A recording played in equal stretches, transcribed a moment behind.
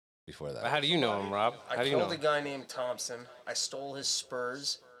before that. But how do you know him, Rob? How I do you know killed a him? guy named Thompson. I stole his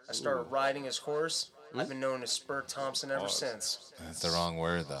spurs. I started riding his horse. I've been known as Spearl Thompson ever since. That's the wrong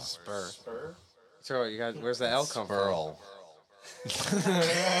word, though. Spur. So you guys, where's the L come Spearl.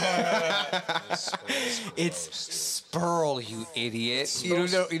 It's Spearl, you idiot. You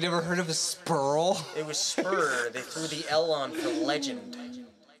don't know? You never heard of a Spearl? It was Spur. They threw the L on for legend.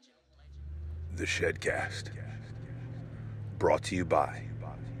 The Shedcast. Brought to you by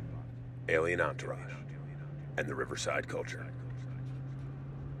Alien Entourage and the Riverside culture.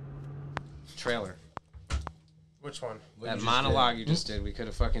 Trailer. Which one? That monologue you just did, we could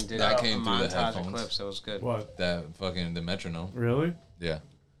have fucking did That a came through the montage of headphones. clips. That was good. What? That fucking the metronome. Really? Yeah.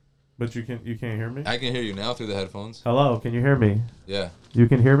 But you can't hear me? I can hear you now through the headphones. Hello, can you hear me? Yeah. You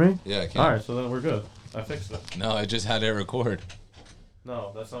can hear me? Yeah, I can. Alright, so then we're good. I fixed it. No, I just had it record.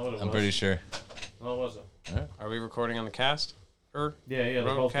 No, that's not what it was. I'm pretty sure. No, it wasn't. Are we recording on the cast? Yeah, they're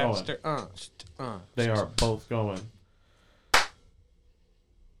both going. Roadcaster? They are both going.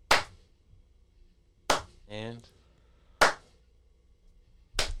 And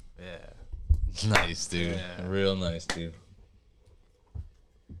yeah. Nice, dude. Yeah. Real nice, dude.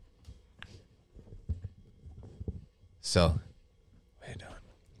 So, what are you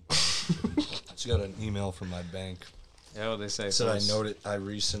doing? Just got an email from my bank. Yeah, what they say. Said I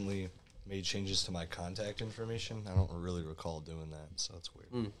recently made changes to my contact information. I don't really recall doing that, so that's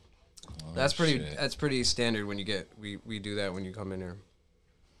weird. Oh, That's pretty. shit. That's pretty standard when you get. We do that when you come in here.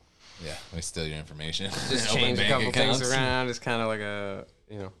 Yeah, we steal your information. Just Open change a bank couple accounts. things around. It's kind of like a,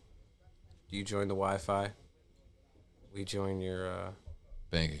 you join the Wi-Fi. We join your,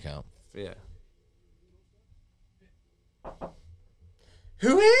 Bank account. yeah.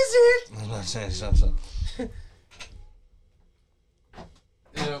 Who is it? I'm not saying something.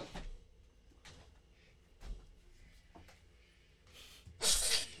 Yep.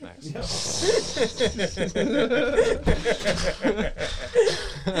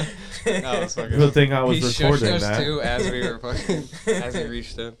 Good thing I was He recording shushed us that. too as we were fucking, as he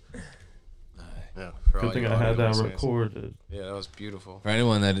reached in. Yeah, for all Good thing you I had audio that listeners. recorded. Yeah, that was beautiful. For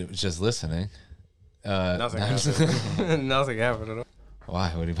anyone that was just listening, Nothing happened. Nothing happened at all. Why?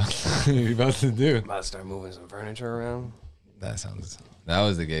 What are you what are you about to do? About to start moving some furniture around. That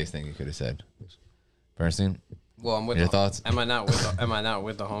was the gayest thing you could have said. Bernstein, Well, I'm with your the, thoughts? Am I not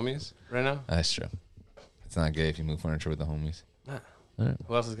with the homies right now? That's true. It's not gay if you move furniture with the homies. Nah. Alright.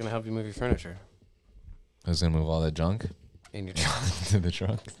 Who else is gonna help you move your furniture? Who's gonna move all that junk In your trunk. to the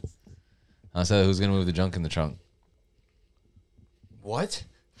trunk? I said, who's gonna move the junk in the trunk? What?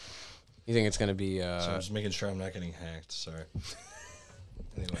 You think it's gonna be? So I'm just making sure I'm not getting hacked. Sorry.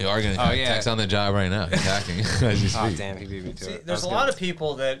 Anyway. You are gonna Oh, yeah. text on the job right now. He's hacking as you Oh speak. damn, he beat me to See, it. there's a lot of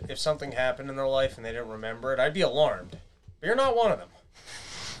people that if something happened in their life and they didn't remember it, I'd be alarmed. But you're not one of them.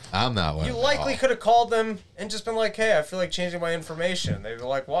 I'm not one. You likely could have called them and just been like, hey, I feel like changing my information. They'd be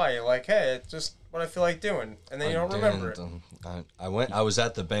like, why? You're like, hey, it's just what I feel like doing. And then you don't remember it. I was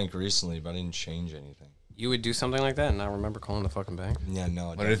at the bank recently, but I didn't change anything. You would do something like that and not remember calling the fucking bank? Yeah, no.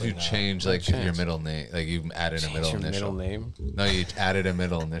 What if you definitely not. change like chance. your middle name? Like you added a Change middle your initial. middle name? No, you added a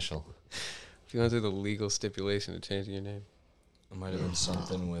middle initial. If you went through the legal stipulation of changing your name. It might have been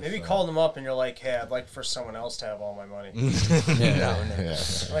something with. Maybe call them up and you're like, hey, I'd like for someone else to have all my money. Yeah.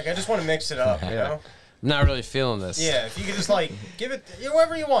 Like, I just want to mix it up, you know? I'm not really feeling this. Yeah, if you could just, like, give it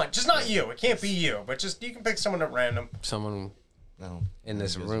whoever you want. Just not you. It can't be you. But just, you can pick someone at random. Someone No. in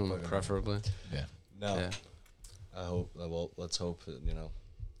this You guys room, are fucking- preferably. No. Yeah. I hope. Well, let's hope that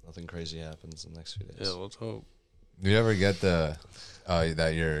nothing crazy happens in the next few days. Yeah, let's hope. Do you ever get the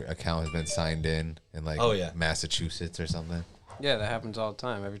that your account has been signed in like Oh, yeah. Massachusetts or something? Yeah, that happens all the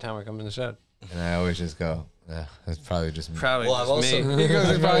time. Every time I come in the shed. And I always just go, yeah, that's probably just me. Probably Well, I've just also- me. He goes,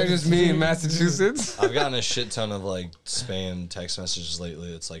 it's probably just me in Massachusetts. I've gotten a shit ton of like spam text messages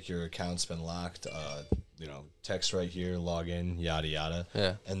lately. It's like your account's been locked. Text right here, log in, yada yada.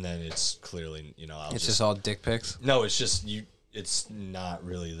 Yeah. And then it's clearly, It's just all dick pics. No, it's just you. It's not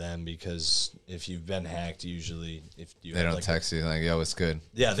really them because if you've been hacked, usually if you They have, don't like, text you like, yo, it's good.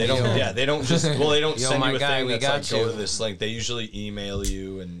 Yeah, they don't. Yeah, they don't just. Well, they don't Yo, send my you a guy, thing we that's got like go you. to this link. They usually email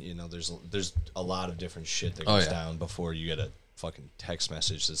you, and there's a lot of different shit that goes down before you get a fucking text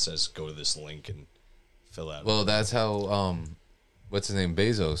message that says go to this link and fill out. Well, that's how what's his name,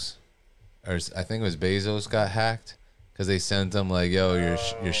 Bezos, or I think it was Bezos got hacked because they sent him like, yo,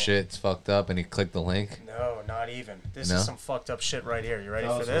 your shit's fucked up, and he clicked the link. No, not even. This No? is some fucked up shit right here. You ready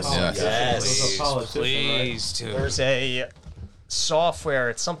for this? Yeah. Yes. Please, too. There's a software.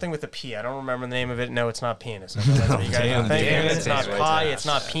 It's something with a P. I don't remember the name of it. No, it's not penis. I know that's what you guys are thinking. It's not pi. It's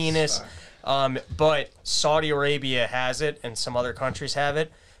not penis. But Saudi Arabia has it, and some other countries have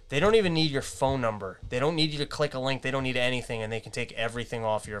it. They don't even need your phone number. They don't need you to click a link. They don't need anything, and they can take everything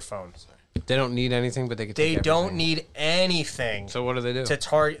off your phone. They don't need anything, but they can take They don't everything. need anything. So what do they do? To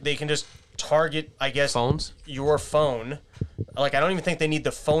target, they can just target, I guess, phones? Your phone. Like, I don't even think they need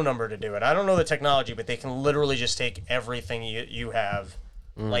the phone number to do it. I don't know the technology, but they can literally just take everything you have.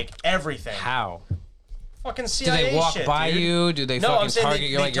 Like, everything. How? Fucking CIA Do they walk shit, by dude. you? Do they no, fucking I'm saying target they,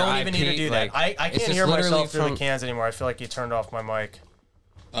 you they like your don't IP? even need to do Like, that. I it's can't just hear literally myself through from- the cans anymore. I feel like you turned off my mic.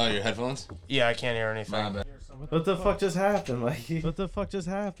 Oh, your headphones? Yeah, I can't hear anything. What the fuck just happened? Like, what the fuck just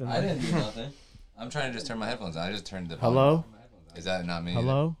happened? I didn't do nothing. I'm trying to just turn my headphones on. I just turned the Hello? Is that not me?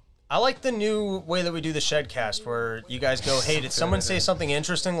 Hello? I like the new way that we do the Shedcast, where you guys go, hey, did someone say something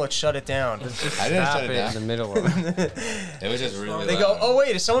interesting? Let's shut it down. I didn't Stop shut it it down. in the middle of it. It was just really They loud. go, oh,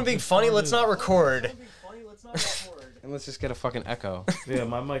 wait, is someone being funny? Let's not record. And let's just get a fucking echo. Yeah,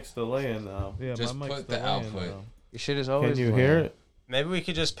 my mic's delaying now. Yeah, Just my mic's put the delaying output. now. Your shit is always. Can you hear it? Maybe we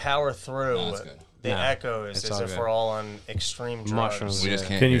could just power through No, that's good. the No, echoes it's as all if good. we're all on extreme drugs. Mushrooms. We just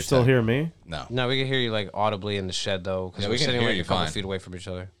can't. Can you hear still tech. hear me? No. No, we can hear you like audibly in the shed though, because Yeah, we're we can sitting hear like you a couple fine. feet away from each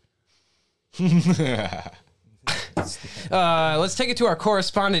other. Let's take it to our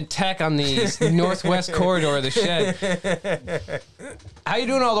correspondent tech on the northwest corridor of the shed. How you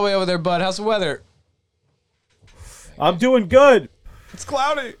doing all the way over there, bud? How's the weather? I'm doing good. It's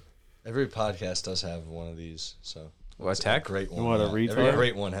cloudy. Every podcast does have one of these, so What, it's tech? a great one. What, a Every retard?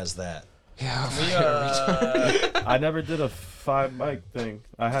 great one has that. Yeah. I never did a 5 mic thing.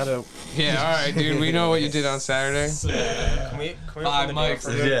 I had a. Yeah, all right, dude. We know what you did on Saturday. Can we open the door for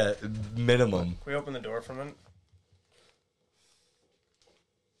a minute? Yeah, minimum. Can we open the door for a minute?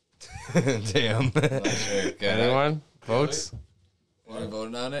 Damn. Anyone? Votes? Want to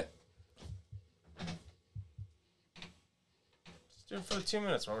vote on it? Just do it for the 2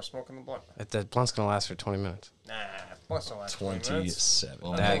 minutes while we're smoking the blunt. The blunt's gonna last for 20 minutes. Nah, blunt's don't last 20 minutes. 27.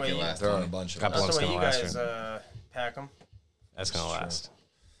 Well, That make way it you- last There are a 20. bunch of Got them. That's blunt's the way you gonna last guys for. pack them. That's gonna last.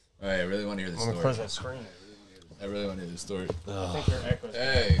 All right, I really want to hear the Let me story. close that screen. I really want to hear the story. I think your echoes.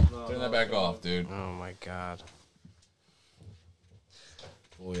 Hey, turn that back off, dude. Oh my god.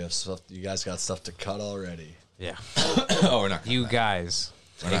 We have stuff. You guys got stuff to cut already. Yeah. Oh, we're not. You guys,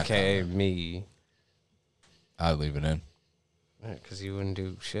 We're not aka me, I'd leave it in. because you wouldn't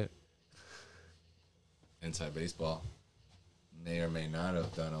do shit. Inside Baseball may or may not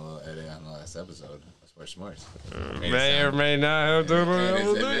have done a little edit on the last episode. Sports Smarts. May or may not have done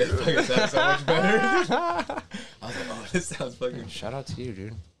It fucking sounds so much better. I was like, oh, this sounds fucking. Shout out to you,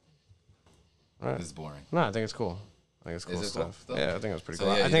 dude. This is boring. No, I think it's cool. I think it's cool Is it stuff. cool stuff? Yeah, I think it's pretty So,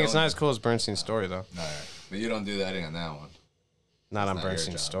 cool. yeah, I you think it's don't- not as cool as Bernstein's story, though. All right, but you don't do the editing on that one. Not on not your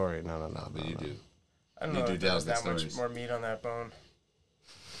Bernstein's job. story. No. But you do. I don't You know do if there was tell that good much stories. more meat on that bone.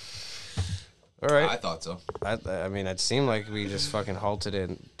 All right. I thought so. I mean, it seemed like we just fucking halted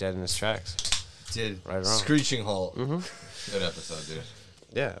it dead in its tracks. Did Right or wrong. screeching halt. Good episode, dude.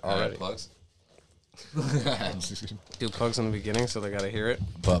 Yeah, All right, already. plugs. Do plugs in the beginning so they gotta hear it.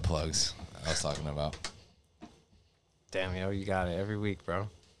 Butt plugs. I was talking about. Damn, yo, you got it every week, bro.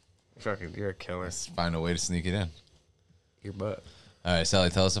 You're a killer. Let's find a way to sneak it in. Your butt. All right, Sally,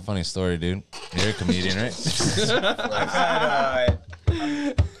 tell us a funny story, dude. You're a comedian, right?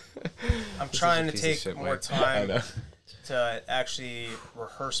 I'm trying to piece of take shit, more Mike. time to actually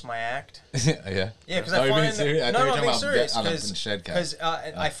rehearse my act. Yeah. Yeah, because Oh, I you're being find serious? I no, thought you no, were I'm being talking serious about on a because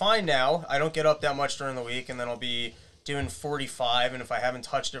Shedcast. I find now I don't get up that much during the week, and then I'll be doing 45, and if I haven't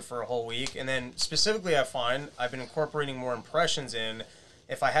touched it for a whole week, and then specifically I find I've been incorporating more impressions in.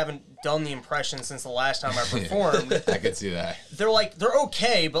 If I haven't done the impression since the last time I performed, I could see that. they're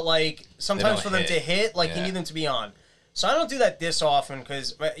okay, but like sometimes don't for them hit. to hit, like you Yeah. need them to be on. So I don't do that this often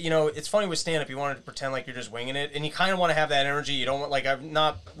because it's funny with stand up. You want to pretend like you're just winging it, and you kind of want to have that energy. You don't want I've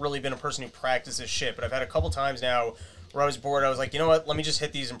not really been a person who practices shit, but I've had a couple times now where I was bored. I was like, you know what? Let me just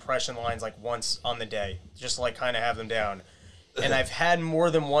hit these impression lines like once on the day, just to, like kind of have them down. And I've had more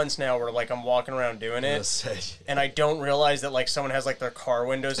than once now where like I'm walking around doing it, and I don't realize that like someone has like their car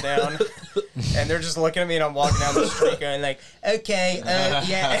windows down, and they're just looking at me, and I'm walking down the street going like, okay,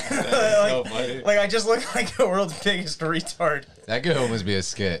 yeah, So funny. like I just look like the world's biggest retard. That could almost be a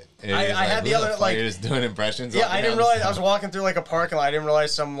skit. I had the other, like- you're just doing impressions. Yeah, walking I didn't down the realize I was walking through like a parking lot. I didn't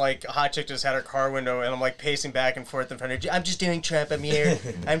realize some like hot chick just had her car window, and I'm like pacing back and forth in front of her. I'm just doing trap. I'm here.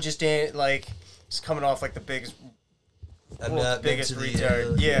 I'm just doing like just coming off like the biggest. I'm World's not biggest meant to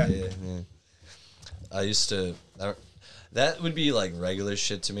retard. be- Yeah. I used to. That would be like regular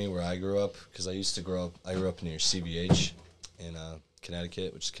shit to me where I grew up because I grew up near CVH in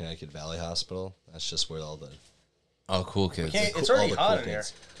Connecticut, which is Connecticut Valley Hospital. That's just where all the Oh, cool kids. It's already hot in here.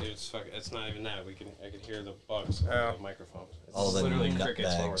 Dude, it's not even that. I can hear the bugs on the microphone. It's all the literally nut crickets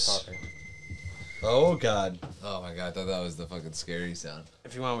while we're bags. talking. Oh God. Oh my god, I thought that was the fucking scary sound.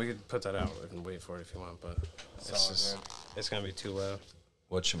 If you want, we could put that out and wait for it if you want, but it's gonna be too loud.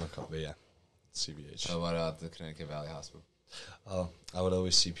 Whatchamacallit, yeah. CBH. Oh, what about the Connecticut Valley Hospital? Oh, I would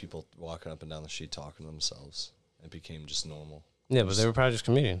always see people walking up and down the street talking to themselves. It became just normal. Yeah, but they were probably just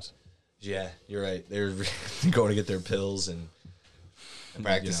comedians. Yeah, you're right. They were going to get their pills and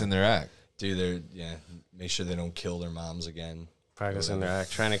Practicing their act. make sure they don't kill their moms again. Practicing their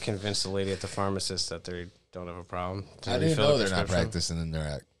act, trying to convince the lady at the pharmacist that they don't have a problem. I didn't know they're not practicing in their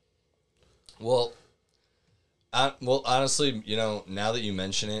act. Well, honestly, now that you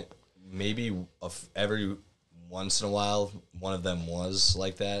mention it, maybe every once in a while, one of them was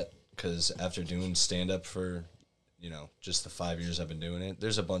like that. Because after doing stand-up for, just the 5 years I've been doing it,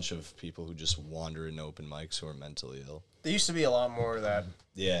 there's a bunch of people who just wander in open mics who are mentally ill. There used to be a lot more of that.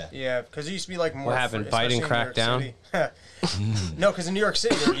 Yeah. Yeah, because there used to be like more. What happened? Biting cracked down? No, because in New York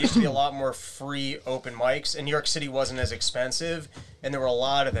City there used to be a lot more free open mics, and New York City wasn't as expensive, and there were a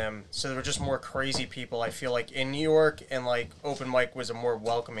lot of them, so there were just more crazy people. I feel like in New York, and like open mic was a more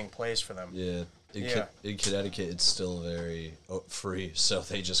welcoming place for them. Yeah. In Connecticut, it's still very free, so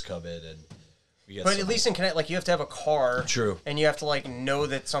they just come in and. But at least in Connecticut, like you have to have a car. True. And you have to like know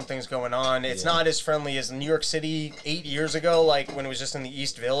that something's going on. It's not as friendly as New York City 8 years ago, like when it was just in the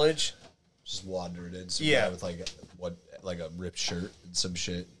East Village. Just wandered in. Yeah. With like a ripped shirt and some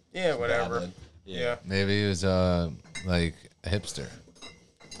shit. Yeah, whatever. Yeah. Maybe he was like a hipster.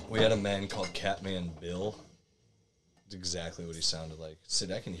 We had a man called Catman Bill. That's exactly what he sounded like. Sid,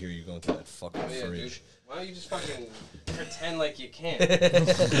 I can hear you going through that fucking fridge. Dude. Why don't you just fucking pretend like you can't?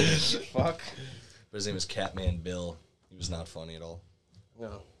 You fuck. But his name was Catman Bill. He was not funny at all.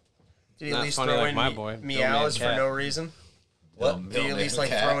 No. Did you at Not least funny throw like in my boy, meows Bill Man for Cat. no reason? What? Did you at least like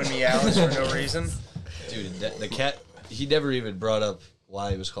throw in meows for no reason? Dude, the cat, he never even brought up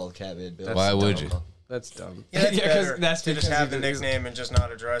why he was called Catman Bill. Why would you? That's dumb. Yeah, that's better that's to just because have the he did- nickname and just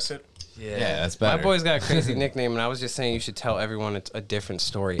not address it. Yeah, that's better. My boy's got a crazy nickname, and I was just saying you should tell everyone it's a different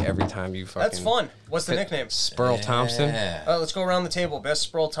story every time you fucking. That's fun. What's the nickname? Spearl Thompson. Yeah. Let's go around the table. Best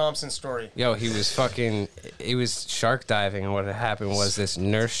Spearl Thompson story. Yo, he was shark diving, and what had happened was this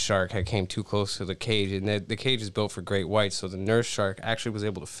nurse shark had came too close to the cage, and the cage is built for great whites, so the nurse shark actually was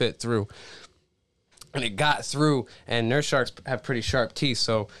able to fit through, and it got through, and nurse sharks have pretty sharp teeth,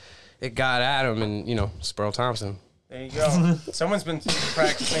 so it got at him, and Spearl Thompson. There you go. Someone's been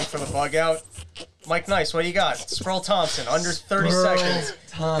practicing for the bug out. Mike Nice, what do you got? Spearl Thompson, under 30 seconds.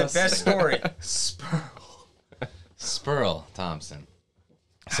 The best story. Spearl Thompson.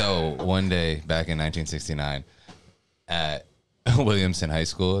 So one day back in 1969 at Williamson High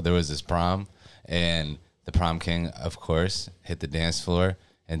School, there was this prom, and the prom king, of course, hit the dance floor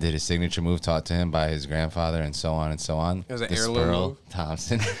and did his signature move taught to him by his grandfather, and so on and so on. It was an The heirloom Spearl move?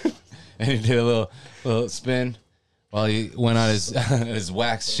 Thompson. And he did a little spin while he went on his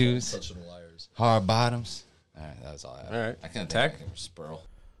wax shoes, Touching wires. hard bottoms. All right, that was all I had. All right. I couldn't Tech? think of Spearl.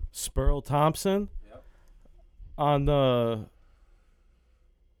 Spearl Thompson. Yep. On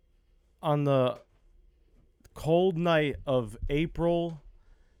the cold night of April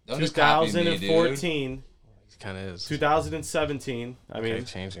Don't just copy me, dude. 2014, He kind of is. 2017. I Okay, mean,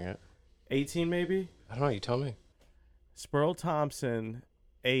 changing it. 18 maybe. I don't know. You tell me. Spearl Thompson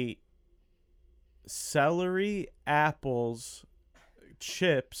ate celery, apples,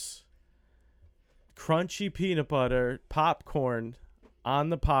 chips, crunchy peanut butter, popcorn on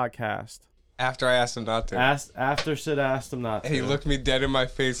the podcast. After I asked him not to. After Sid asked him not to. And he looked me dead in my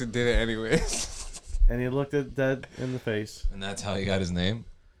face and did it anyways. And he looked it dead in the face. And that's how he got his name?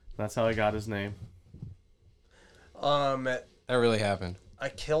 That's how he got his name. That really happened. I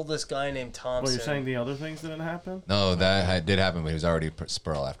killed this guy named Thompson. Well, you're saying the other things didn't happen? No, that did happen, but he was already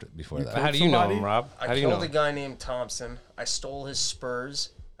Spearl before that. How do you know somebody? him, Rob? I How do you killed know a him? guy named Thompson. I stole his spurs.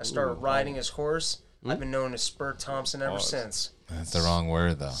 I started riding his horse. I've been known as Spur Thompson ever since. That's the wrong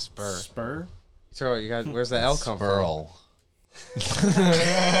word, though. Spur? So you got where's the L come from? Spearl.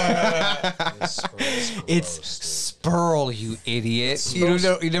 It's Spearl, you idiot. You don't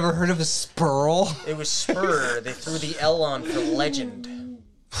know? You never heard of a Spearl? It was Spur. They threw the L on for legend.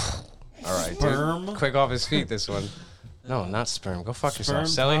 All right, Sperm? dude. Quick off his feet, this one. No, not sperm. Go fuck yourself. Sperm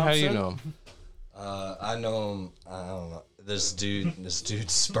Sally, how do you Thompson? know him? I know him. I don't know. This dude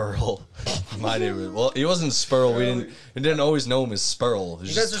Spearl. My name. Well, he wasn't Spearl. We didn't always know him as Spearl. It was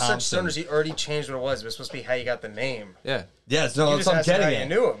You guys just are such Thompson. stoners. You already changed what it was. It was supposed to be how you got the name. Yeah. Yes, no, You that's just what I'm asked him getting how at.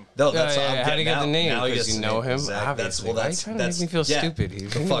 you knew him. No, that's Yeah, what I'm yeah, how do you getting get the name? Now he Because gets you the know name. him? Exactly. Obviously. Why you trying to That's make me feel yeah. stupid? You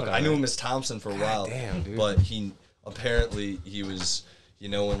The know fuck, that. I knew him as Thompson for a while. damn, dude. But apparently he was,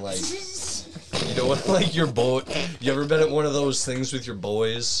 when like your boy, you ever been at one of those things with your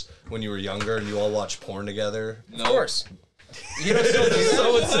boys when you were younger and you all watched porn together? Of course. You don't still do that?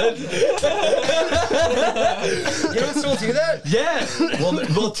 Someone said, You don't still do that? yeah.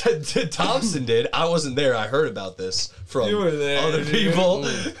 Well, Thompson did. I wasn't there. I heard about this from other people.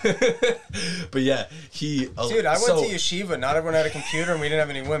 But yeah, Dude, I went to yeshiva. Not everyone had a computer, and we didn't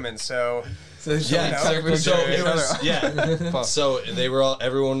have any women, so... So they were all.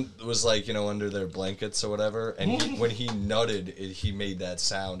 Everyone was like, under their blankets or whatever. And when he nutted, he made that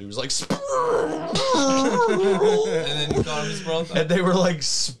sound. He was like, and then you called him Spearl. And they were like,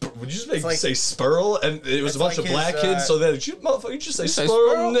 would you just say Spearl? And it was a bunch of black kids. So then you just say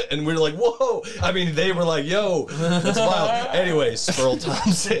Spearl. And we were like, whoa. I mean, they were like, yo, that's wild. Anyway, Spearl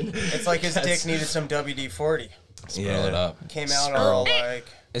Thompson. It's like his dick needed some WD-40. Spearl it up. Came out all like.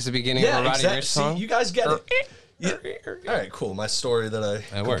 It's the beginning of a Roddy Ricch song. See, you guys get it. Yeah. All right, cool. My story that I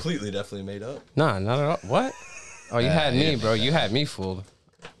completely definitely made up. Nah, not at all. What? Oh, you had me, bro. You had me fooled.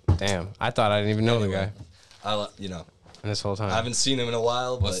 Damn, I thought I didn't even know the guy. And this whole time. I haven't seen him in a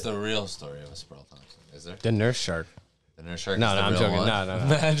while. What's the real story of Spearl Thompson? Is there? The nurse shark. The nurse shark. No, is the I'm real joking. one? No.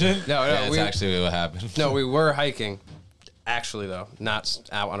 Imagine. No, That's actually what happened. No, we were hiking. Actually, though, not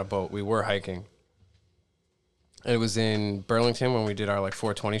out on a boat. We were hiking. It was in Burlington when we did our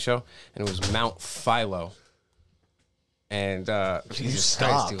 420 show, and it was Mount Philo. And Jesus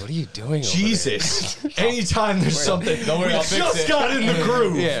Christ, dude, what are you doing? Jesus! Anytime there's something, don't worry, I'll fix it. Got in the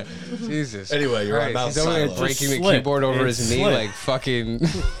groove. Yeah, Jesus. Anyway, you're on Mount He's over there Philo. breaking the Slip. keyboard over It's his knee slip. like fucking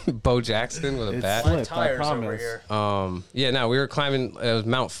Bo Jackson with a It's bat. slip, I Tires over promise. here. Yeah, no, we were climbing. It was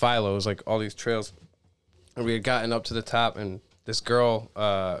Mount Philo. It was like all these trails, and we had gotten up to the top, and this girl,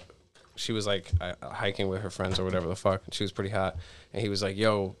 she was like hiking with her friends or whatever the fuck. And she was pretty hot, and he was like,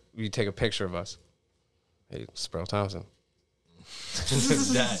 "Yo, you take a picture of us." Hey, Spearl Thompson.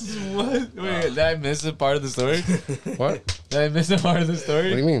 What? Wait, did I miss a part of the story? What? Did I miss a part of the story?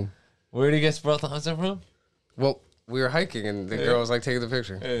 What do you mean? Where did he get Spearl Thompson from? Well, we were hiking, and the girl was like taking the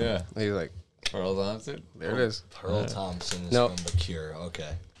picture. Yeah. And he was like, Spearl Thompson. "There it is." Pearl Thompson is No. from The Cure. Okay.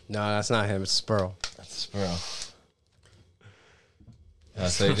 No, that's not him. It's Spearl. That's Spearl.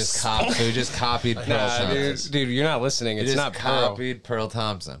 So he just copied Pearl Nah, Thompson. dude, you're not listening. He It's just not Pearl. copied Pearl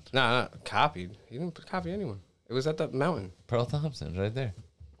Thompson. Nah, not copied. He didn't copy anyone. It was at the mountain. Pearl Thompson, right there.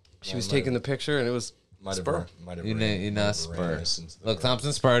 She was taking the picture, and it was Might have Spur. You know Spur. Look,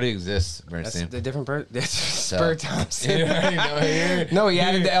 Thompson Spur already exists, That's Bernstein. the different person. That's Spur Thompson. You already know here. No, he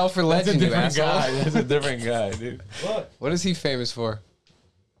added the L for That's a legend, you different asshole. guy. That's a different guy, dude. What is he famous for?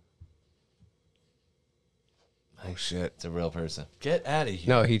 Oh shit! It's a real person. Get out of here.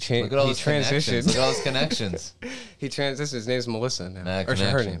 No, he Look changed. at all He his connections. transitioned. Look at all his connections. He transitioned. His name's Melissa now. Mad Or her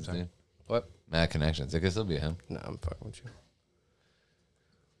name. connections, Sorry. dude. What? Mad connections. It could still be him. No, I'm fucking with you.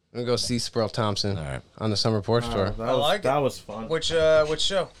 I'm gonna go see Spearl Thompson All right. on the summer porch tour. That was fun. Which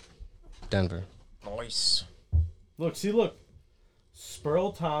show? Denver. Nice. Look,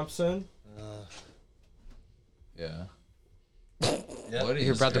 Spearl Thompson. Yeah. Yep. What are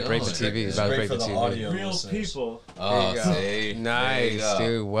You're about to break the doing? TV. You're It's about to great break the for the TV. audio. Real listeners. people. Oh, There you go. see? Nice, There you go.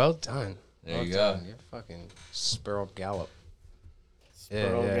 dude. Well done. There Well you done. go. You're fucking Spearl Gallop.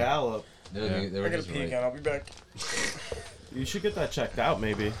 Spearl yeah. Gallop. Dude, they were I gotta just pee right. again. I'll be back. You should get that checked out,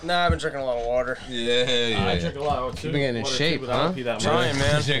 maybe. Nah, I've been drinking a lot of water. Yeah. I drink a lot too. You've been getting in Water, shape, too, but I don't huh? pee that much. Trying,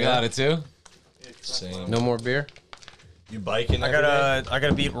 man. You drink a lot of too? Same. No more beer? You biking? I every day?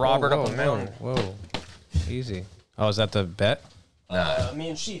 gotta beat Robert Whoa, up a mountain. Whoa. Easy. Oh, is that the bet? Me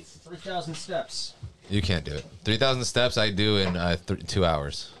and Sheath, 3,000 steps. You can't do it. 3,000 steps I do in 2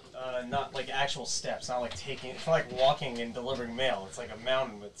 hours. Not like actual steps, not like it's not like walking and delivering mail. It's like a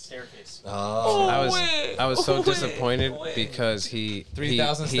mountain with staircase. Oh. I was so disappointed because he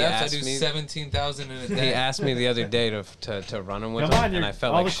 3,000 he steps? I asked do me, 17,000 in a He day. asked me the other day to run him with Come him, on, and you're- I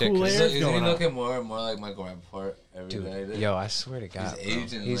felt all like the shit. cool 'cause- air- So is he going on. looking more and more like Michael Rappaport every day? Dude, yo, I swear to God, He's bro.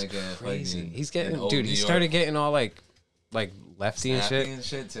 aging He's like a crazy. fucking- He's getting, an old dude. New He York. started getting all like lefty and Snappy shit. and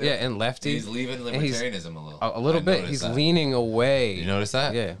shit, too. Yeah, and lefty. He's leaving And he's- libertarianism a little. A little I bit. noticed He's that. leaning away. You notice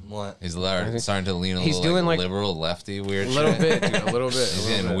that? Yeah, What? He's starting to lean a He's little doing, like like, liberal, lefty, weird a little shit. bit, dude. A little bit. He's a little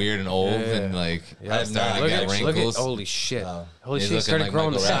getting bit. weird and old Yeah. and like Yeah, starting to Look get at, wrinkles. holy shit. Holy He's shit, looking started like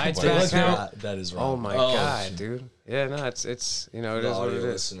growing the Michael sides Rappaport. back out. That is wrong. Oh my Oh, god, shit. dude. Yeah, no, it's you know, it The is what audio it is.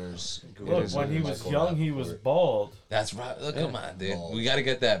 listeners. Look, when he was young, he was bald. That's right. Look, come on, dude. We got to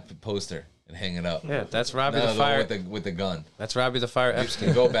get that poster and hang it up. Yeah, that's Robbie No, the the Fire. one with the gun. That's Robbie the Fire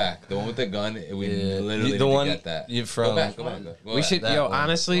Epstein. Go back. The one with the gun. We literally The need one to get that. you Go from- back. Go back. Go We back. should, that yo, one.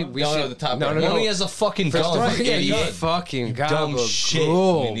 honestly, we No, should. no, the top no, one. no, He no. only has a fucking First gun. off, yeah, you Idiot. fucking dumb gobble shit.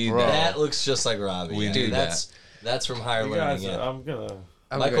 Cool, We need bro. that. That looks just like Robbie. We yeah. do That's That's from Higher You Learning. guys, Yeah. I'm gonna.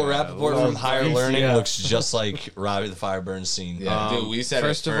 Michael Rappaport from Higher VCF. Learning looks just like Robbie the Fire Bernstein. Yeah, dude, we said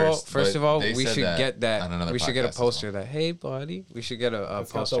First it of all, first but we they should said get that. on another We should get a podcast as poster well. of that. Hey, buddy, we should get a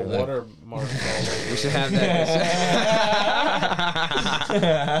It's got poster. the of that. watermark all over. We should have that.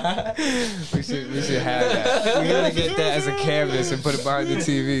 we should have that. We gotta get that as a canvas and put it behind the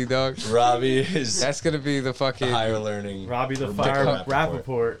TV, dog. Robbie is That's gonna be the fucking Higher Learning. Robbie the Michael Fire Rappaport.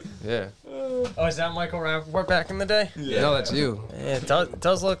 Rappaport. yeah. Oh, is that Michael Rappaport back in the day? No, that's you. Yeah, it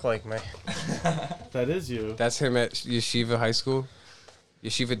does look like me. That is you. That's him at Yeshiva High School,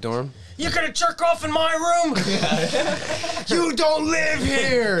 Yeshiva dorm. You're gonna jerk off in my room? You don't live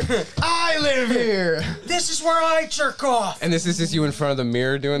here. I live here. This is where I jerk off. And this is just you in front of the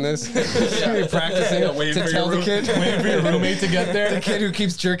mirror doing this. You're practicing to tell the kid. Waiting for your roommate to get there. The kid who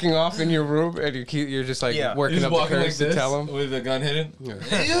keeps jerking off in your room, and you're just like Yeah. working He's up the walking like courage to this tell him. with a gun hidden.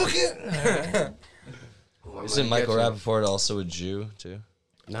 Isn't Michael Rappaport also a Jew too?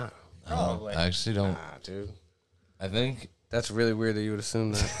 Nah, Probably. I actually don't. dude. I think That's really weird that you would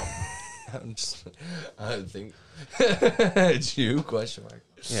assume that. I think Jew question mark.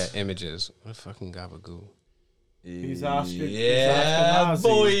 Yeah, images. What a fucking gabagool. He's Oscar. Yeah, he's Ashkenazi.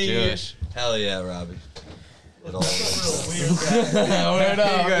 boy. Jewish. Hell yeah, Robbie. It all Word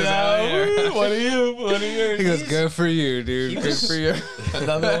up, yo. What are you? What are you? He goes, good for you, dude. Good for you.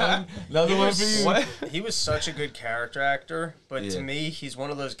 Another one. Another one for you. What? He was such a good character actor, but Yeah. to me, he's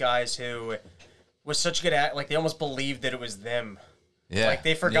one of those guys who was such a good act. Like they almost believed that it was them. Yeah. Like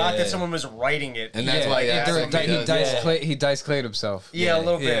they forgot Yeah. that someone was writing it. And that's why he yeah, acts like he does. He dice clayed himself. Yeah, a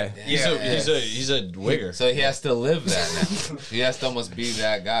little bit. Yeah. He's a wigger. So he has to live that now. He has to almost be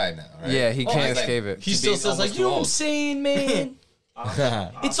that guy now, right? Yeah, he can't he's like- escape it. He to still be says like, almost you know what I'm old. saying, man?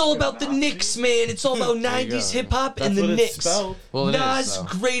 It's all about the Knicks, man. It's all about 90s hip hop That's and the what it's Knicks. spelled. Well, it is, Nas though.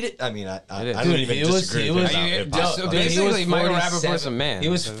 great. I mean, I It is. don't Dude, even he was- disagree. he with was- hip-hop. he- Hip-hop so stuff. basically, Michael 47 Rappaport's a man. He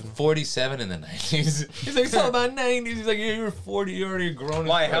was 47 in the 90s. He's like, it's all about 90s. He's like, yeah, you were 40. You're already grown.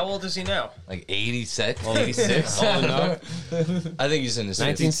 Why? as fuck. How old is he now? Like 86. 86. Old enough. I think he's in his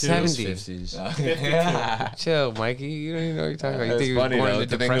 1970s. 50s. Chill, Mikey. You don't even know what you're talking about. You It's think he was funny born though in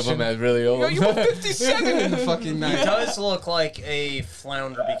the to think of him Depression? as really old. Yo, you were 57 in the fucking He 90s. does look like a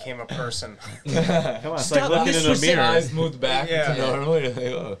flounder became a person. Come on, it's like Stop looking in a misrepresenting mirror. Eyes moved back Yeah. to normal. You're like,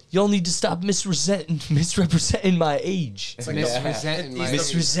 oh. Y'all need to stop misrepresenting my age. It's like Misrepresenting my-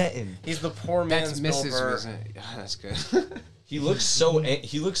 Misrepresenting. He's the poor man's That's Bill Mrs. Burr. Resent. That's good. He looks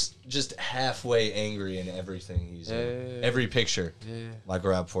he looks just halfway angry in everything he's in. Every picture. Yeah.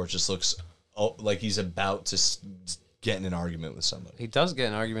 Michael Rappaport just looks like he's about to get in an argument with somebody. He does get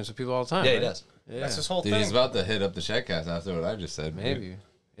in arguments with people all the time. Yeah, he right? does. Yeah. That's his whole Dude, thing. he's about to hit up the Shedcast after what I just said. Maybe.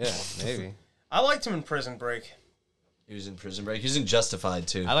 Yeah, maybe. I liked him in Prison Break. He was in Prison Break. He was in Justified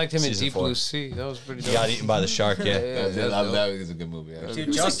too. I liked him in Season Deep 4. Blue Sea. That was pretty He got dope. eaten by the shark. Yeah. That, that's dope. that was a good movie. Actually. Dude, He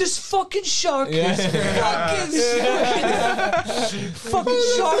was like, just this fucking shark. Yeah. Fucking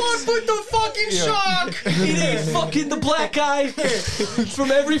shark. with the fucking shark. It ain't fucking the black guy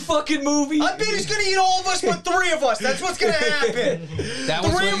from every fucking movie. I bet he's gonna eat all of us, but 3 of us. That's what's gonna happen. That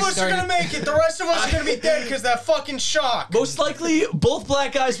was 3 when of he us are started. gonna make it. The rest of us are gonna be dead because that fucking shark. Most likely, both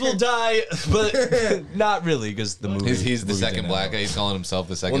black guys will die, but not really because the movie. He's the movie second didn't black happen. guy. He's calling himself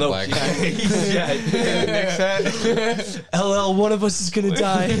the second Well, no, black guy. LL, one of us is gonna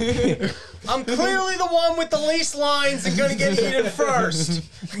die. I'm clearly the one with the least lines and gonna get eaten first.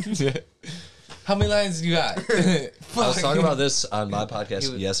 How many lines you got? I was talking about this on my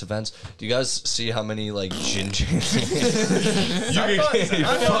podcast, Yes Events. Do you guys see how many like ginger? Sorry, dog.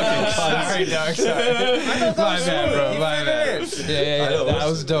 Sorry. My bad, bro. My bad. Yeah. That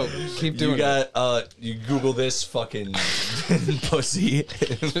was dope. Keep doing You it. got you Google this fucking pussy.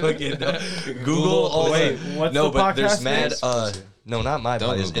 Fucking Google all Wait, the what's no, the but there's podcast mad name? no, not my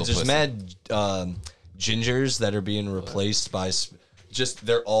Don't podcast. Google It's just pussy. mad gingers that are being replaced by just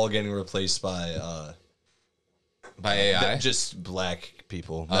they're all getting replaced by By AI? just black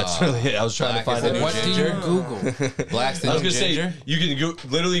people. That's really it. I was trying to Black is find the a new new What do ginger? you Google? Black's the I was new gonna ginger? say you can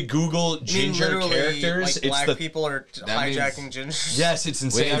literally Google You mean ginger literally, characters. Like It's black the people are That means- hijacking gingers. yes, it's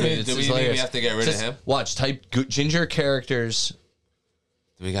insane. Wait, I mean, It's do we hilarious. have to get rid of him? Watch, type ginger characters,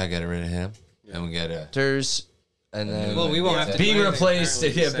 Do we gotta get rid of him? And we gotta. actors, and then Well, we won't have to being do anything, replaced.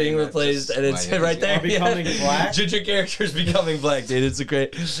 apparently, Yeah, saying being that replaced, just- and it's Why, right there. Are becoming yeah. black? Ginger characters becoming black, dude. It's a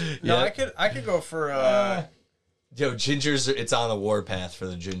great. No, Yeah. I could go for Yo, gingers. It's on the warpath for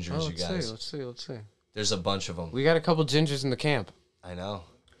the gingers, Oh, you guys. let's see. There's a bunch of them. We got a couple gingers in the camp. I know.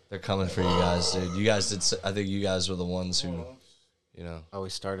 They're coming for you guys, dude. You guys did. I think you guys were the ones who You know, Oh, we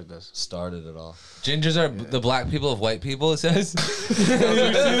started this. started it all. Gingers are the black people of white people, it says. That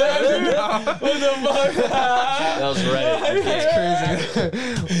was Reddit.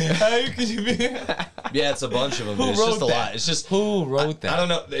 Crazy. How could you be? Yeah, it's a bunch of them. Who It's wrote just a that? lot. It's just Who wrote that? I don't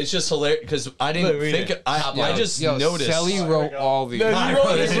know. It's just hilarious because I didn't think. I just noticed. Selly wrote all these. No, I he wrote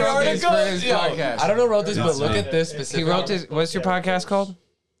wrote this it. article. For his Yo, podcast. I don't know who wrote this, but look at this He specific. wrote this. What's your podcast called?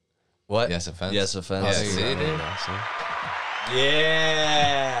 What? Yes, offense. Yes, offense. Yeah, see, dude?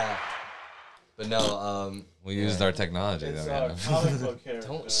 Yeah. But no, We used our technology. It's though, a comic book character.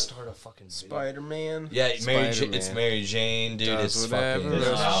 don't start a fucking video. Spider-Man. Yeah, Spider-Man. it's Mary Jane, dude. Does It's whatever. fucking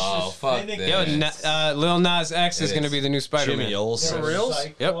Oh, fuck Yo, this. Yo, Lil Nas X is It going to is. be the new Spider-Man. Jimmy Olsen. For reals?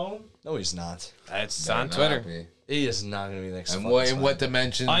 Cyclone? No, he's not. It's on Twitter. He is not going to be the next. And fucking what, in what Spider-Man.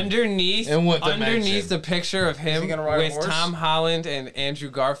 dimension? Underneath, In what dimension? underneath the picture of him he gonna ride a with horse? Tom Holland and Andrew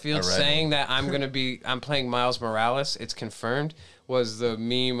Garfield I read saying that I'm playing Miles Morales. It's confirmed. Was the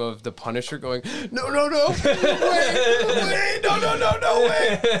meme of the Punisher going, no, wait, no,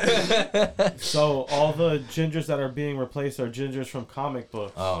 wait. So all the gingers that are being replaced are gingers from comic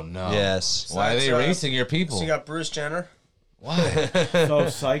books. Oh no. Yes. Why are they That's, erasing your people? So you got Bruce Jenner. Why? So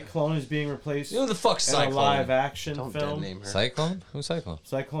Cyclone is being replaced You know the fuck in a Cyclone? live action Don't film. dead name her. Cyclone? Who's Cyclone?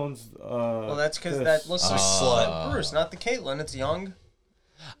 Cyclone's. Well, that's because this. that looks like Slut. Bruce, not the Caitlyn. It's young.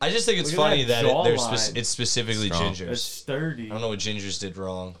 I just think it's Look at funny that that, jawline. it's specifically Strong. gingers. It's sturdy. I don't know what gingers did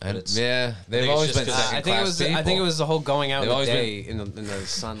wrong, but it's Yeah, they've it's always just been 'cause- second I think it class was. people. I think it was the whole going out in They've the always day in the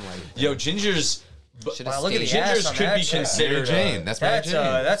sunlight. Yo, gingers. Should've Wow, look at the stayed. ass Gingers on could that be chick. considered. Mary Jane. That's Mary Jane.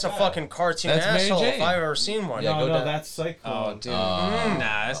 That's a fucking cartoon That's Mary asshole if Jane. I've ever seen one. Yeah, No, go no, down. that's Cyclone. Oh, dude. Nah,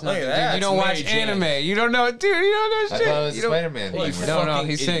 that's not. Look at Dude, that. you don't It's watch Mary Jane. anime. You don't know, dude. You don't know I shit. thought it was You don't- Spider-Man. Well, you No, fucking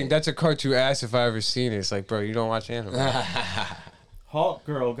he's idiot. saying that's a cartoon ass if I ever seen it. It's like, bro, you don't watch anime. Hawk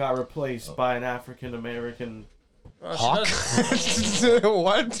Girl got replaced by an African American. Oh, she doesn't-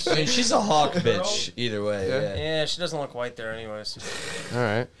 What? I mean, she's a hawk bitch either way. Yeah. yeah, she doesn't look white there, anyways. All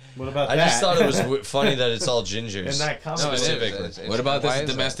right. What about I that? just thought it was funny that it's all gingers. in that comic. No, it is. Specifically. What about Why this is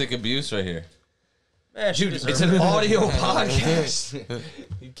that? domestic abuse right here? Man, she Dude, deserves it's it. an audio podcast.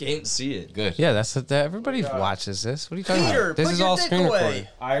 You can't see it. Good. Yeah, that's what everybody watches this. What are you talking Peter, about? This put is your all dick screen away. recorded.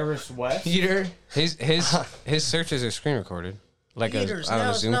 Iris West. Peter. His searches are screen recorded, like Peters, on a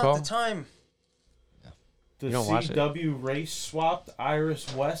now's Zoom not call. the time. The You don't watch it. CW race swapped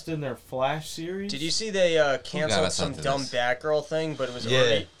Iris West in their Flash series. Did you see they canceled us some onto dumb this? Batgirl thing, but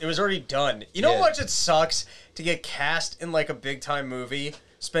Yeah. it was already done. You know Yeah. how much it sucks to get cast in like a big time movie,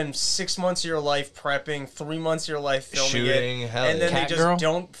 spend 6 months of your life prepping, 3 months of your life filming Shooting, it, hell and then yeah. they just Catgirl?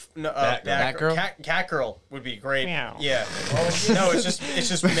 don't. Batgirl. Catgirl would be great. Meow. Yeah. No, it's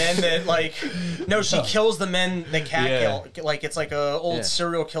just men that like. No, she kills the men that cat Yeah. kill. Like it's like a old Yeah.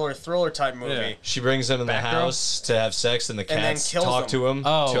 serial killer thriller type movie. Yeah. She brings them in the Batgirl? house to have sex, and the then cats kills talk them. to him.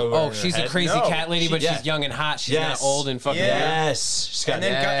 Oh, she's a crazy No, cat lady, but yeah. she's young and hot. She's Yes. not old and fucking. Yeah. Yes, she's got And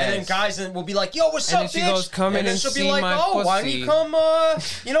then, and then Yes. guys will be like, "Yo, what's And up, then bitch?" she goes, "Come in and then and she'll be see like, my "Oh, why don't pussy." you come?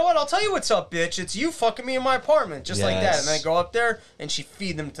 You know what? I'll tell you what's up, bitch. It's you fucking me in my apartment, just like that." Yes. And then they go up there and she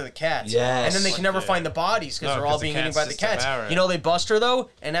feed them to the cats. Yes. And then they can never find the bodies because No, they're all 'cause the being eaten cats by the just cats. devour it. You know, they bust her though.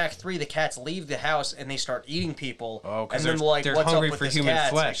 In Act 3, the cats leave the house and they start eating people. Oh, 'cause and then they're- like, they're what's up hungry with for this human cats?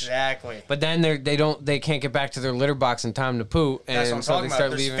 flesh. Exactly. But then they can't get back to their litter box in time to poo, and That's what I'm so talking they about.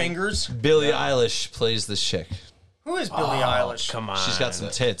 start There's leaving. fingers. Billie Eilish plays this chick. Who is Billie Eilish? Come on, She's got some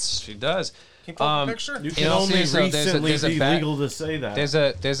tits. She does. Can you pull up a picture? You In can all only seriousness, though, recently there's a be bat- legal to say that. There's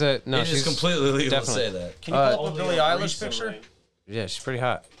a no. It She's is completely legal definitely. to say that. Can you pull up a Only Billie Eilish recently. picture? Yeah, she's pretty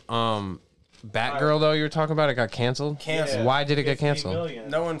hot. Batgirl though, you were talking about, it got canceled. Canceled. Why did it get 50 canceled? million.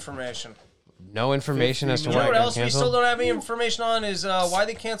 No information. No information as to You You why know it what got else we still canceled. don't have any information on is why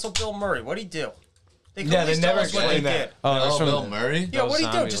they canceled Bill Murray. What'd he do? They could Yeah, at they least tell never us what he explained that. did. Oh, that's Oh, from Bill Murray? Yeah, what'd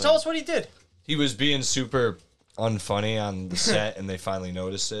he do? Just tell us what he did. He was being super unfunny on the set, and they finally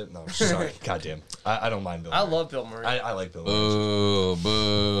noticed it. No, sorry. Goddamn. I don't mind Bill I Murray. love Bill Murray. I like Bill Murray. Boo,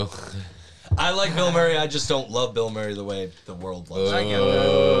 boo. I like Bill Murray. I just don't love Bill Murray the way the world loves I him. get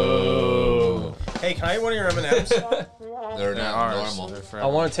that. Hey, can I eat one of your M&Ms? They're not normal. I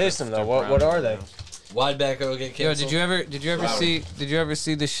want to taste them though. What are they? Why'd Batgirl get Yo, canceled? did you ever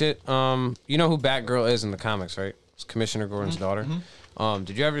see the shit? You know who Batgirl is in the comics, right? It's Commissioner Gordon's daughter.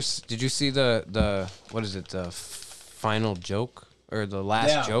 Did you see the what is it? The final joke or the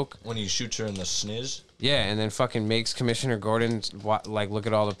last joke? When he shoots her in the sniz? Yeah, and then fucking makes Commissioner Gordon like look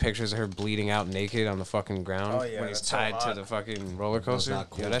at all the pictures of her bleeding out naked on the fucking ground Oh, yeah, when he's that's so tied to hot. the fucking roller coaster.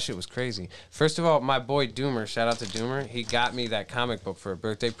 not cool. Yeah, that shit was crazy. First of all, my boy Doomer, shout out to Doomer, he got me that comic book for a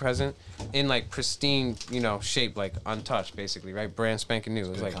birthday present in like pristine, shape, like untouched, basically, right? Brand spanking new. It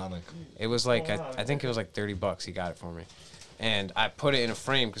was Good like comic. it was like I think it was like $30. He got it for me. and I put it in a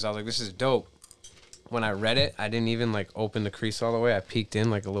frame because I was like, this is dope. When I read it, I didn't even like open the crease all the way. I peeked in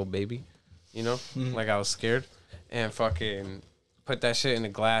like a little baby, you know, like I was scared, and fucking put that shit in a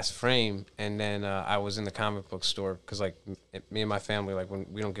glass frame. And then I was in the comic book store because like me and my family, like when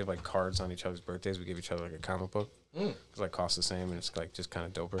we don't give like cards on each other's birthdays, we give each other like a comic book because like costs the same and it's like just kind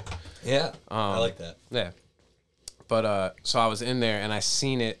of doper. Yeah, I like that. Yeah. But so I was in there and I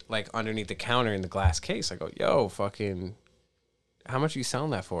seen it like underneath the counter in the glass case. I go, yo, fucking, how much are you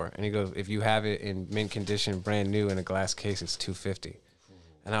selling that for? And he goes, if you have it in mint condition, brand new in a glass case, it's $250.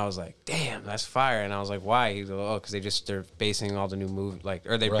 And I was like, damn, that's fire. And I was like, why? He goes, oh, because they're basing all the new movies, like,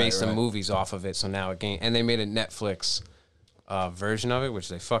 or they based the movies off of it. So now it and they made a Netflix version of it, which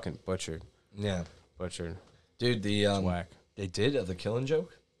they fucking butchered. Yeah, Butchered. dude. The Whack. they did the Killing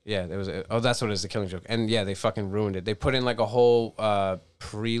Joke. Yeah, there was. That's what it is, the Killing Joke. And yeah, they fucking ruined it. They put in like a whole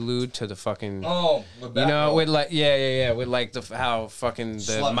prelude to the fucking. Oh, you know, with like with like how fucking the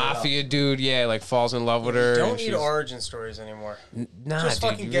Slutting mafia dude, like falls in love with her. Don't and need she's- origin stories anymore. Nah, Just dude,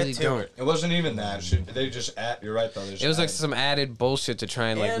 fucking you get really to don't. it. It wasn't even that. They just you're right though. It was like some added bullshit to try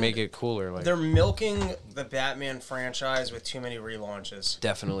and like And make it cooler. Like They're milking the Batman franchise with too many relaunches.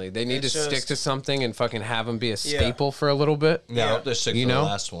 definitely, they need It's to stick just- to something and fucking have them be a staple for a little bit. Yeah, I Yeah. hope they stick You to the know?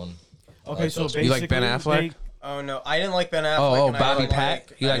 last one. Okay, so basically, You like Ben Affleck? Oh no, I didn't like Ben Affleck. Oh, and I Bobby didn't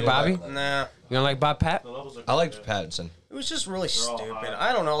Pat? You I like didn't Bobby? Nah. You don't like Bob Pat? I liked Pattinson. It was just really all stupid. high.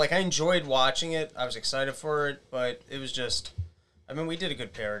 I don't know. Like, I enjoyed watching it. I was excited for it, but it was just. I mean, we did a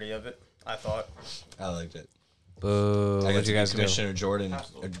good parody of it, I thought. I liked it. Boo! I got What'd to you be guys do? Commissioner Gordon.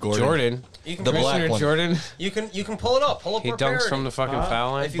 Jordan. You can The black Commissioner one. Jordan. You can pull it up. Pull up He our dunks parody. from the fucking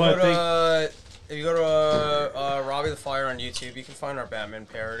foul line. If you But go to Robbie the Fire on YouTube, you can find our Batman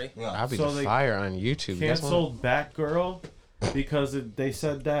parody. I'll be So the they fire on YouTube. You guys wanna- canceled Batgirl because they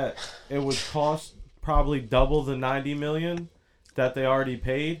said that it would cost probably double the $90 million that they already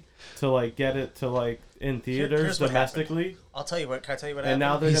paid to like get it to like in theaters here's what domestically, I'll tell you what. Can I tell you what and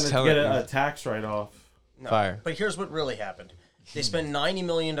happened? now they're He's gonna telling get you. a tax write-off. No. Fire. But here's what really happened. They spent $90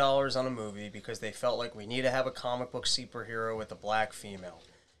 million on a movie because they felt like we need to have a comic book superhero with a black female.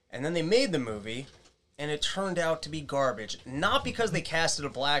 And then they made the movie, and it turned out to be garbage. Not because they casted a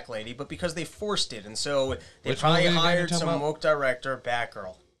black lady, but because they forced it. And so they Which probably movie again you're hired talking some about? woke director,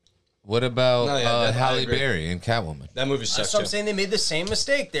 Batgirl. What about No, yeah, I Halle agree. Berry and Catwoman? That movie sucks So I'm too. saying they made the same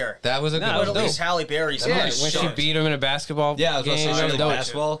mistake there. That was a good No, But one. at dope. least Halle Berry Yeah, when shit. she beat him in a basketball Yeah, I was game. gonna say, no, like dope.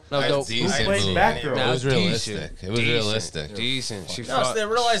 basketball. No, That's dope. decent played movie. Batgirl? It was Decent. realistic. It was Decent. realistic. Decent. She No, so fought, they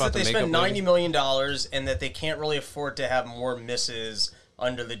realized fought that they the spent makeup $90 lady. million and that they can't really afford to have more misses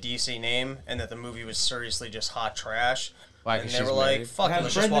under the DC name, and that the movie was seriously just hot trash. Why, And 'cause they she's were like, married? fuck it, Has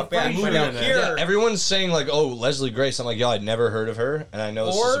let's just Brendan walk back. Fraser But now in it. here, Yeah, everyone's saying like, "Oh, Leslie Grace." I'm like, "Yo, I'd never heard of her," and I know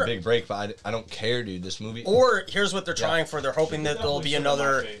this is Or- a big break, but I don't care, dude. This movie. or here's what they're trying for. They're hoping that there'll be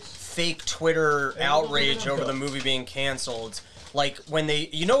another fake Twitter outrage over the movie being canceled. Like when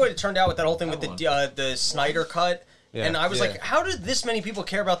you know what it turned out with that whole thing with the Snyder cut? Yeah. And I was Yeah. like, how did this many people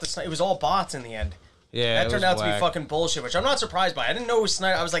care about the Snyder? It was all bots in the end. Yeah, That it turned was out to be whack. fucking bullshit, which I'm not surprised by. I didn't know it was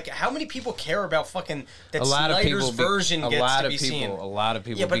Snyder. I was like, how many people care about fucking that A lot of Snyder's people. version A gets lot to of be people. seen? A lot of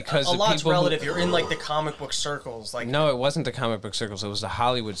people. Yeah, but because a the lot's people relative. Who, You're in like the comic book circles. Like, No, it wasn't the comic book circles. It was the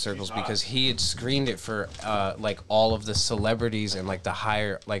Hollywood circles because he had screened it for like all of the celebrities and like the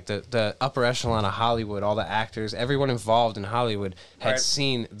higher, like the upper echelon of Hollywood, all the actors, everyone involved in Hollywood had Right.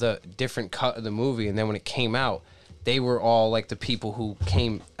 seen the different cut of the movie, and then when it came out, they were all like the people who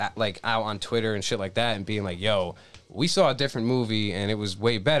came like out on Twitter and shit like that and being like, "Yo, we saw a different movie and it was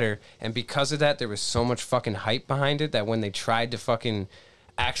way better." And because of that, there was so much fucking hype behind it that when they tried to fucking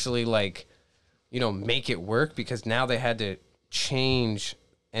actually like, you know, make it work, because now they had to change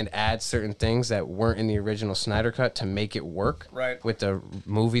and add certain things that weren't in the original Snyder cut to make it work Right. with the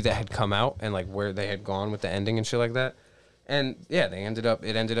movie that had come out and like where they had gone with the ending and shit like that. And yeah, it ended up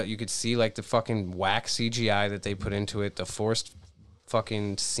you could see like the fucking whack CGI that they put into it, the forced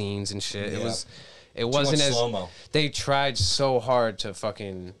fucking scenes and shit. Yeah. It wasn't much as slow-mo. they tried so hard to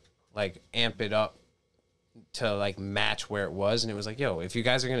fucking like amp it up to like match where it was, and it was like, yo, if you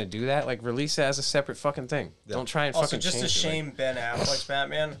guys are gonna do that, like release it as a separate fucking thing. Don't try and also, fucking just a change it, like- shame Ben Affleck's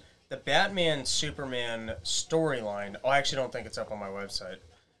Batman. The Batman Superman storyline. Oh, I actually don't think it's up on my website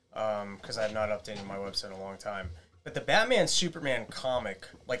because I have not updated my website in a long time. But the Batman Superman comic,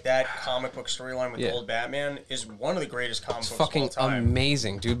 like that comic book storyline with Yeah. the old Batman, is one of the greatest comic It's books fucking of all time.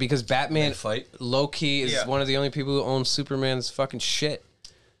 amazing, dude. Because Batman, They fight? low key, is Yeah. one of the only people who owns Superman's fucking shit.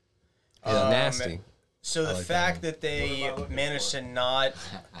 It's nasty. So the fact that they managed to not,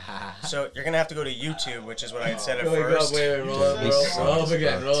 so you're gonna have to go to YouTube, which is what I had said at first. Roll up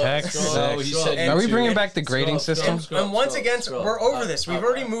again. Are we bringing back the grading system? And once again, we're over this. We've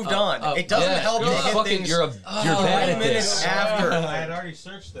already moved on. It doesn't help to hit things. You're bad at this. After. I had already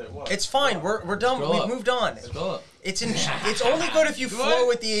searched it. What? It's fine. We're done. We've moved on. It's only good if you flow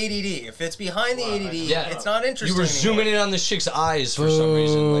with the ADD. If it's behind the ADD, it's not interesting. You were zooming in on the chick's eyes for some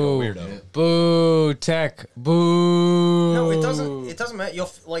reason, like a weirdo. Boo, tech. Boo. No, it doesn't. It doesn't matter. You'll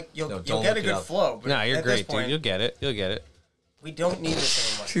get a good flow. But Nah, you're at great, this point, dude. You'll get it. We don't need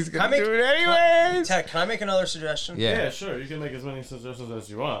this anymore. She's gonna do it anyways. Tech, can I make another suggestion? Yeah, sure. You can make as many suggestions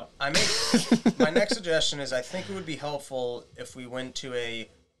as you want. My next suggestion is I think it would be helpful if we went to a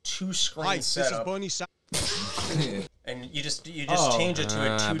 2-screen setup. And you just change it to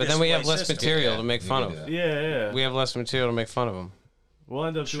a 2-display But then we have less system. material to make fun of. Yeah. We have less material to make fun of them. We'll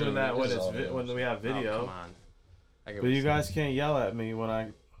end up doing that when we have video. Oh, come on. But you guys can't yell at me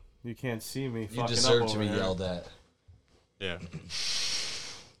when you can't see me. You fucking deserve up to over be here. yelled at. Yeah.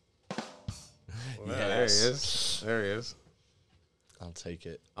 There he is. I'll take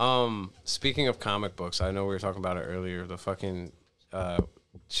it. Speaking of comic books, I know we were talking about it earlier. The fucking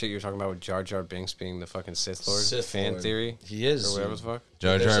shit you were talking about with Jar Jar Binks being the fucking Sith Lord fan theory. He is. Or whatever the fuck.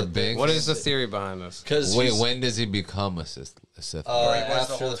 Jar Jar Binks. What is the theory behind this? Wait, when does he become a Sith? Or he was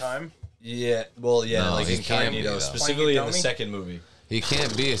the whole time? Yeah, well, yeah, No, like he can't incognito, be, though. specifically in the Dummy? second movie. He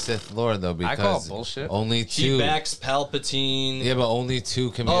can't be a Sith Lord though I call because it bullshit. only He two. backs Palpatine. Yeah, but only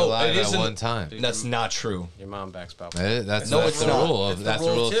two can be Oh, alive it at isn't- one time. That's not true. Your mom backs Palpatine. That's No, that's it's the not. rule of It's the that's the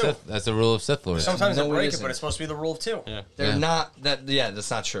rule rule of too. Sith. That's the rule of Sith Lords. Sometimes No, they it break it, isn't. but it's supposed to be the rule of 2. Yeah. They're Yeah. not. That's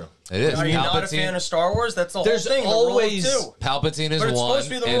not true. It is. Are you not a fan of Star Wars? That's the whole There's thing. always- The rule of 2. Palpatine is But it's one, supposed to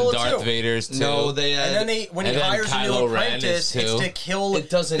be the rule and of Darth two. Vader's two. No, they had. And then when he And then hires a new Kylo Ren apprentice, is it's too. to kill It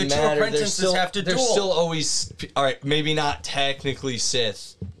doesn't the two matter. apprentices have to They're duel. still always. All right, maybe not technically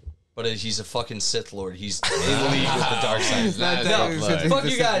Sith, but he's a fucking Sith Lord. He's in league with the dark side. He's not No, Sith Lord. fuck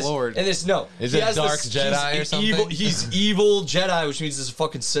He's you a Sith guys. Lord. And this Is he it has Dark this- Jedi he's or something? Evil, he's evil Jedi, which means he's a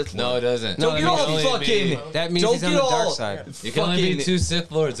fucking Sith Lord. No, it doesn't. No, Don't that get all means fucking. that means don't he's on get the all dark side. You can only be fucking two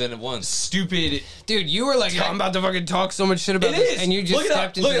Sith Lords in it once. stupid. Dude, you were like, yo, I'm about to fucking talk so much shit about It this, is. and you just Look it up.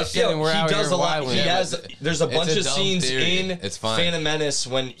 stepped into Look it this up. shit, Yo, and we're he out does here a lot. wilding. He has. There's a It's bunch a of dumb scenes theory. in It's fine. Phantom Menace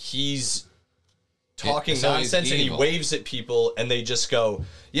when he's talking So he's nonsense and he evil. waves at people and they just go,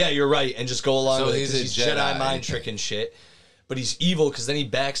 "Yeah, you're right," and just go along So with it he's 'cause a he's Jedi. Jedi mind trick and shit. But he's evil because then he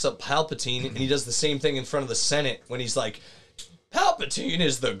backs up Palpatine and he does the same thing in front of the Senate when he's like, "Palpatine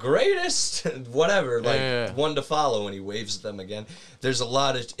is the greatest," whatever, like Yeah. one to follow, and he waves at them again. There's a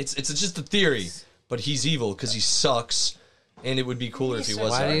lot of it's just a theory, but he's evil because he sucks. And it would be cooler if he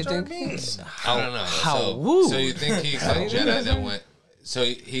wasn't. Why do you Jar Jar think? Binks. I don't know. How? So, Woo. so you think he's a Jedi that went? So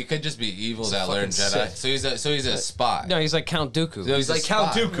he could just be evil that learned fucking Jedi. Sith. So he's a spy. No, he's like Count Dooku. So He's like a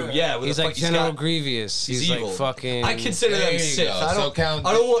Count spy. Dooku, yeah. With He's a like fuck- General got- Grievous. He's evil. like fucking. I consider There them you Sith. go. I So don't. Count-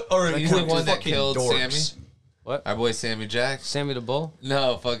 I don't want. Or He's the one that fucking killed dorks. Sammy. What? Our boy Sammy Jack. Sammy the Bull?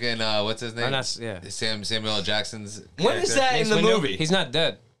 No, fucking what's his name? Or not- yeah. Samuel L. Jackson's. When is character. that in Mace the Windu? movie? He's not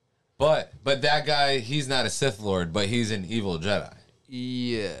dead. But that guy, he's not a Sith Lord, but he's an evil Jedi.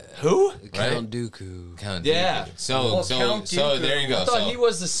 Yeah. Who? Right? Count Dooku. Count Yeah. Dooku. So Well, so Count so Dooku- there you go. I thought So he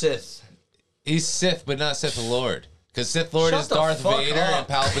was the Sith. he's Sith, but not Sith Lord. Because Sith Lord Shut is the Darth fuck Vader up. and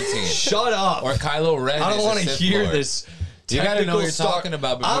Palpatine. Shut up. Or Kylo Ren. I don't want to hear this. You gotta know what you're technical talking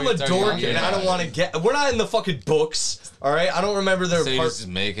about before I'm you a start dork talking and I about don't it. want to get. We're not in the fucking books, all right? I don't remember their So you part. just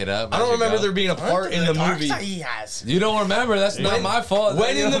make it up. I as don't you remember go? there being a part in the dark movie. side he has. You don't remember? That's not my fault.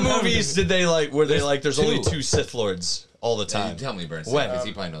 When You in the don't remember. movies did they like? Were they like? There's only two. 2 Sith Lords all the Yeah, time. you tell me, Bernstein, When? because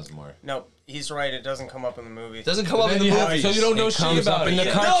he probably knows more. No, he's right. It doesn't come up in the movie. It doesn't come up in the movies. So you don't know It shit comes about up it. in the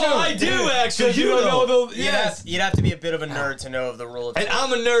Yeah. cartoon. No, I do actually. Because you don't know the. Yes. You'd have to be a bit of a nerd to know of the rule of And two.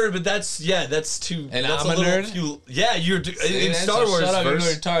 I'm a nerd, but that's too. And that's I'm a little nerd? too- yeah, you're in Man, Star so Wars. Shut up, you know what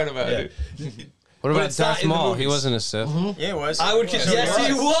verse. you're talking about. Yeah. Dude. What But about it's not Darth in the Maul? He movies. wasn't a Sith. Yeah, it was. I would. He was. Yes,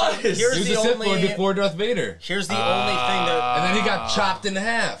 he was. Here's He was the a Sith only. Lord before Darth Vader. Here's the only thing that. And then he got chopped in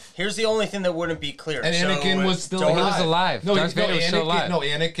half. Here's the only thing that wouldn't be clear. And So, Anakin was still don't- He alive. was alive. No, Darth Vader was still Anakin- alive. No,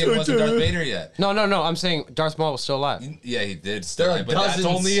 Anakin wasn't Darth Vader yet. No. I'm saying Darth Maul was still alive. Yeah, he did. Still, There are but that's dozens.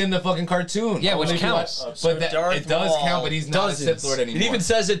 only in the fucking cartoon. Yeah, which Only if you counts. watch- So But that, Darth it does Maul- count, but he's not a Dozens. Sith Lord anymore. It even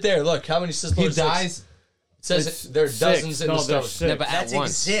says it there. Look, how many Sith he Lords? dies. It says It's there are 6. dozens in No, the there's Star 6. Yeah, but at That once.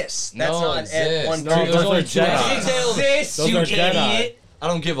 exists. That's No, not it at exists. one. No, There's those only are two Jedi. This, Those are Jedi. I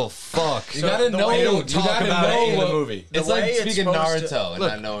don't give a fuck. You gotta the know. way- You don't talk gotta about know it in the what- movie. It's The like way it's speaking supposed to- Naruto and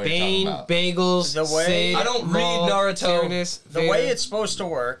not know what you're Bane, talking about. bagels, The way- Sith, I don't read Maul, Naruto. Tyrannus, The way Vader. it's supposed to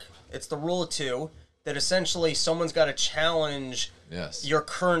work, it's the rule of two. that essentially someone's got to challenge your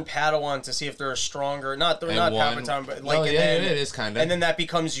current Padawan to see if they're stronger. Not Palpatine, but like it is kind of. And then that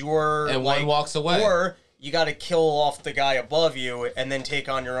becomes your and one walks away. Or you got to kill off the guy above you and then take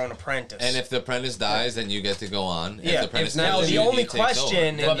on your own apprentice. And if the apprentice dies, then you get to go on. Yeah. If Now the only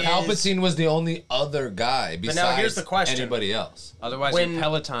question is, but Palpatine was the only other guy besides now here's the question. anybody else. Otherwise, when, your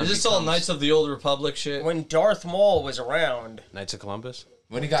Peloton Is this all Knights of the Old Republic shit? When Darth Maul was around, Knights of Columbus?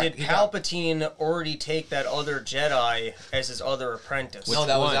 When did Palpatine already take that other Jedi as his other apprentice? No,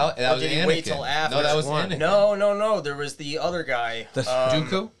 that was out. That was did he Anakin. wait till after? No, that was Anakin. No. There was the other guy.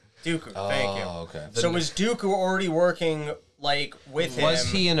 Dooku? Dooku, thank you. Okay. So was Dooku already working like with him? Was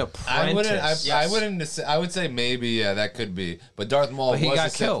he an apprentice? I would say maybe that could be. But Darth Maul was a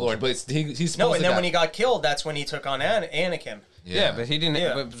Sith Lord. But he's no, and then when he got killed, that's when he took on Anakin. Yeah, but he didn't.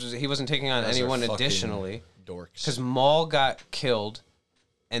 Yeah. But he wasn't taking on Those are anyone fucking additionally. Dorks. Because Maul got killed,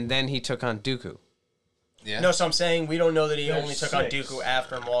 and then he took on Dooku. Yeah. No, so I'm saying we don't know that he There's only took on 6. Dooku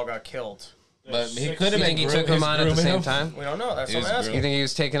after Maul got killed. But he Six. could have You been. think he took him on at the same time? We don't know. That's He what was I'm asking. You think he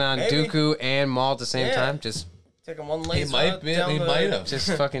was taking on Maybe. Dooku and Maul at the same Yeah. time? Just Taking one He laser might be. down He the- might have.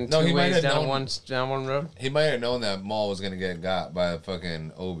 just fucking No, he two might ways have down known- one road? He might have known that Maul was gonna get got by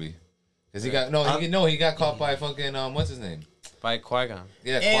fucking Obi, because he got caught by fucking what's his name? By Qui-Gon.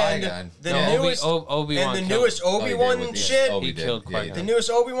 Yeah, And Qui-Gon. the Yeah. newest Obi-Wan and the killed- newest Obi-Wan with the- shit. Obi He did. killed Yeah, he Qui-Gon. The did. newest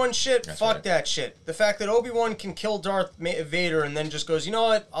Obi-Wan shit, fuck right. that shit. The fact that Obi-Wan can kill Darth Vader and then just goes, you know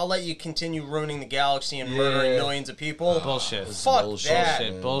what, I'll let you continue ruining the galaxy and murdering millions of people. Bullshit. Fuck bullshit. that.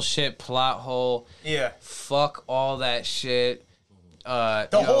 Bullshit. Bullshit. Plot hole. Yeah. Fuck all that shit. The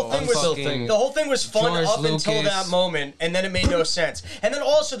whole thing was fun George up until Lucas. that moment, and then it made no sense. And then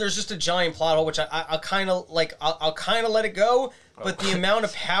also there's just a giant plot hole, which I'll kind of like. I'll kind of let it go. But the amount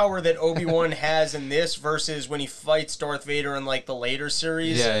of power that Obi-Wan has in this versus when he fights Darth Vader in like the later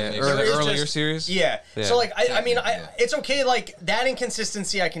series, Yeah, there is earlier just- series. Yeah. Yeah. So like, I mean, Yeah. it's okay. Like that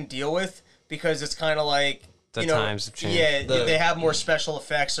inconsistency I can deal with because it's kind of like. The you know, times have changed. Yeah, The- they have more special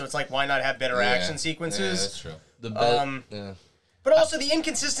effects, so it's like, why not have better Yeah. action Yeah, sequences? that's true. Yeah. But also the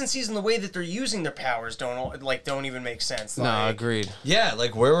inconsistencies in the way that they're using their powers don't even make sense. No, Like, agreed. Yeah,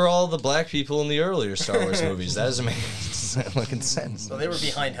 like where were all the black people in the earlier Star Wars movies? That doesn't make fucking sense. So they were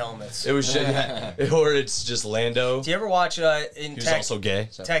behind helmets. It was just, or it's just Lando. Do you ever watch in He was Tech? also gay.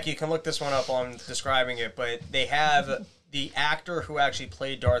 Tech, you can look this one up while I'm describing it, but they have the actor who actually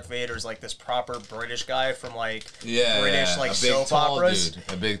played Darth Vader is like this proper British guy from like British like a big soap tall operas. dude,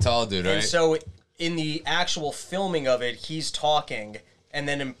 a big tall dude, right? And so in the actual filming of it, he's talking, and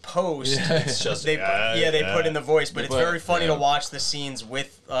then in post, It's just they put in the voice. But it's put- very funny yeah. to watch the scenes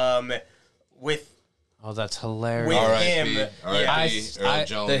with Oh, that's hilarious. With R.I.P. him, R.I.P. yeah. Earl I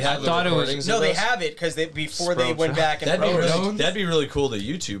Jones. They had I thought it was- recordings no, of they those? have it because before they Sprout went back and That'd be, wrote really, it. that'd be really cool to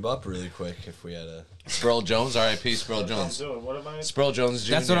YouTube up really quick if we had a. Sproul Jones, R.I.P. Sproul I'm Jones. doing. What am I? Sproul Jones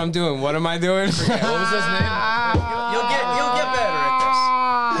Jr. That's what I'm doing. What am I doing? What was his name? You'll get better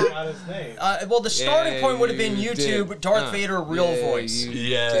at Not his name. this. Well, the starting Yeah, point would have been you YouTube, did. Darth Vader real Yeah, voice, you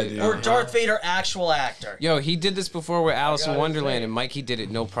Yeah, did. dude. or Darth Vader actual actor. Yo, he did this before with Alice in got his Wonderland, name. and Mikey did it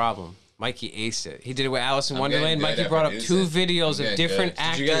no problem. Mikey aced it. He did it with Alice in I'm Wonderland. getting good Mikey at brought up two producing. videos I'm of getting different good.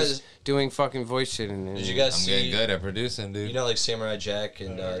 Did you actors guys- doing fucking voice shit. And Did you guys I'm see? getting good at producing, dude. You know, like Samurai Jack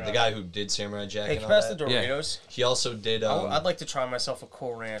and the guy who did Samurai Jack Hey, and can all you pass the that. Yeah. Doritos? He also did. I'd like to try myself a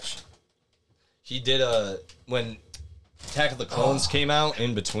Cool Ranch. He did when Attack of the Clones came out.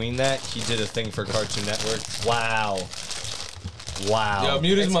 In between that, he did a thing for Cartoon Network. Wow. Yo,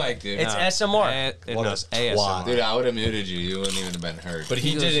 mute his mic, dude. It's SMR. What No, a it's ASMR. twat. Dude, I would have muted you. You wouldn't even have been heard. But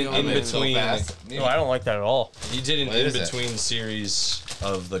he did an I'm in in so between. No, I don't like that at all. He did an What in is it? between series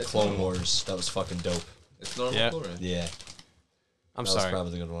of the Clone Wars. That was fucking dope. It's normal. Yeah. Cool, right? Yeah, I'm that was sorry.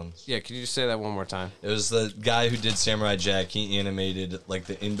 probably the good ones. Yeah, could you just say that one more time? It was the guy who did Samurai Jack. He animated like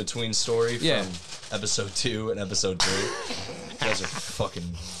the in between story from Yeah. episode 2 and episode 3. You guys are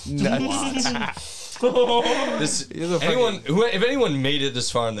fucking Nuts. this. If anyone made it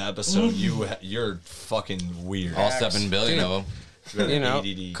this far in the episode, you're fucking weird. All 7 billion Dude. of them. You have You know,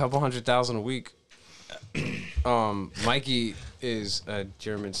 ADD. couple 100,000 a week. Mikey is a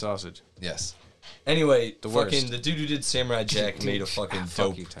German sausage. Yes. Anyway, The fucking worst. the dude who did Samurai Jack made a fucking Fuck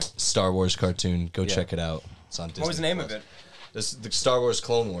dope you, Ty. Star Wars cartoon. Go Yeah. check it out. It's on Disney. What was the name Plus. of it? This the Star Wars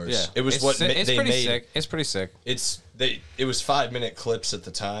Clone Wars. Yeah, It was it's what it's they pretty made. sick. It's pretty sick. It was 5-minute clips at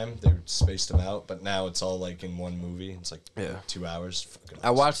the time. They spaced them out, but now it's all like in one movie. It's like Yeah. 2 hours. Fucking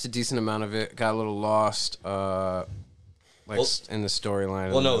I watched a decent amount of it. Got a little lost, in the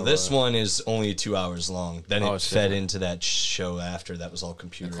storyline. Well, no, this one is only 2 hours long. Then Oh, it it's fed different. into that show after. That was all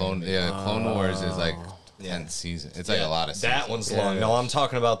computer. Clone animated. Wars is like 10th season. It's like a lot of seasons. That one's long. No, I'm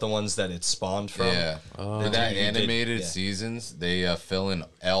talking about the ones that it spawned from. Yeah. But that animated seasons, they fill in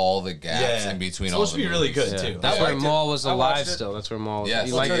all the gaps in between all the It's supposed to be really good, too. That's where Maul was I watched alive it. still. That's where Maul was. Yes.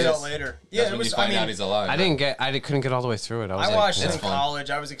 You We'll like turn it? it out later. Yeah, That's it when was. you find out he's alive. I couldn't get all the way through it. I was like, watched it it's in fun. college.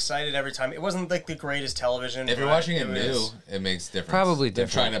 I was excited every time. It wasn't like the greatest television. If you're but watching it new, was- it makes difference. probably They're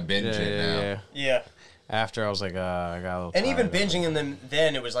different. trying to binge it now. Yeah. After I was like, I got a little And even tired of it. binging and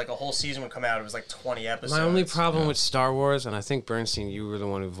then it was like a whole season would come out. It was like 20 episodes. My only problem with Star Wars, and I think Bernstein, you were the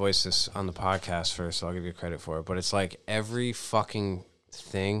one who voiced this on the podcast first, so I'll give you credit for it. But it's like every fucking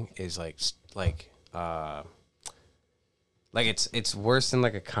thing is like it's worse than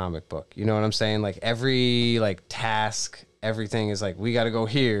like a comic book. You know what I'm saying? Like every like task, everything is like we got to go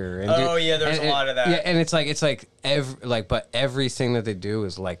here. And there's a lot of that. Yeah, and it's like but everything that they do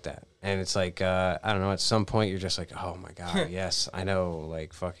is like that. And it's like, I don't know, at some point you're just like, oh my God, yes, I know,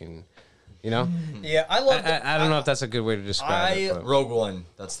 like fucking, you know? Yeah, I love I don't know if that's a good way to describe it. But. Rogue One,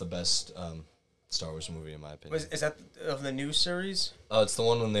 that's the best Star Wars movie in my opinion. Is that of the new series? It's the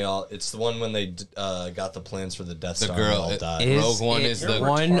one when they got the plans for the Death Star. girl- and all died. Rogue One is the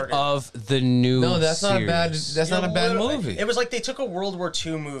one retarded. of the new No, that's not a bad. series. That's not a bad movie. It was like they took a World War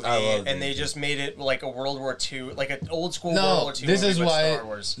II movie I love and they it. just made it like a World War II, like an old school World No, War II this movie is with why. Star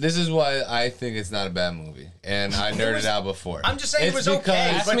Wars. This is why I think it's not a bad movie, and I nerded out before. I'm just saying It's it was okay. because-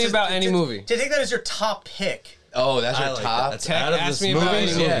 Ask but me to- about any movie. To take that as your top pick. Oh, that's I your like top. that. Tech, Out of ask the me about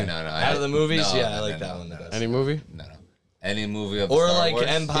movies, any yeah. movie. No, Out of the movies, no, yeah, no, I like no, that no, one the best. Any movie? No. Any movie of Or Star like Wars?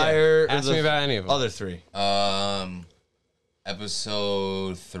 Empire. Ask or me the about any of them. other three.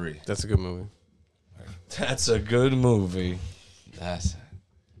 Episode 3. That's a good movie. That's a good movie. That's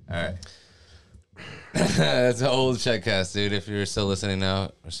all right. That's an old Checkcast, dude. If you're still listening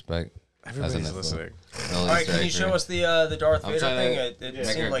now, respect. Everybody's listening. All right, can you show us the Darth I'm Vader trying thing? to It make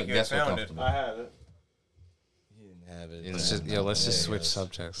seemed her like you had guess what found it. comfortable. I have it. He didn't have it. Let's just switch Yes.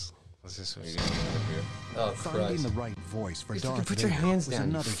 subjects. Let's just switch. Oh Finding Christ! the right voice for Darth Put your Vader hands was down,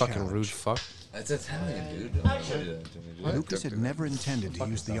 you another fucking challenge. rude fuck. That's Italian, dude. Don't do that to me, dude. Lucas had never intended to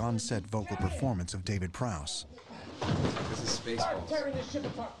use the on-set vocal performance of David Prowse. This is Spaceballs. Tearing this ship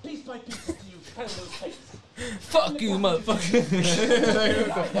apart piece by piece to you, kind of those places. Fuck you,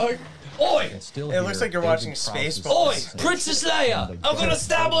 motherfucker. Oi! It looks like you're watching Spaceballs. Oi! Princess Leia! I'm gonna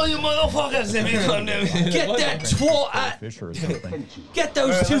stab all you motherfuckers if you come to me. Get that twat out! Get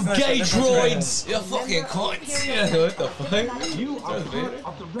those two gay droids! You fucking cunts! Yeah, what the fuck? You are part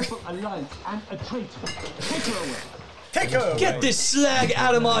of the Rebel Alliance and a traitor. Take her away. Take her. Get this slag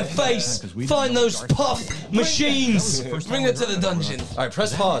out of my face! Find those puff machines! Bring it to the dungeon. Alright,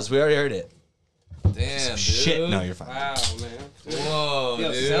 press pause. We already heard it. Damn, dude. Shit, no, you're fine. Wow, man. Whoa,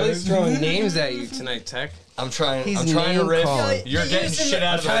 Yo, dude. Sally's throwing names at you tonight, Tech. I'm trying He's to riff. name-calling. You're getting shit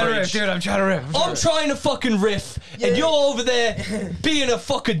out of the fridge. Dude, I'm trying to rip. I'm trying to fucking riff, and you're over there being a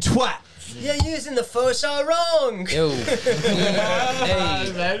fucking twat. You're using the Force all wrong. Yo.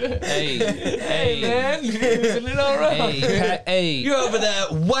 Hey, man. Isn't it all right? hey. You're over there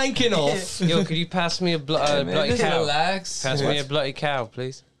wanking off. Yo, could you pass me a bloody Just cow? relax. Pass me a bloody cow,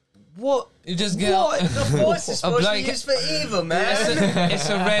 please. What? You just get The Force is supposed to bloke- be used for evil, man. It's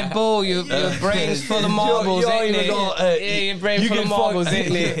a Red Bull. Your brain's full of marbles, you ain't ain't even it? got, Yeah, your brain you full of can marbles, fuck-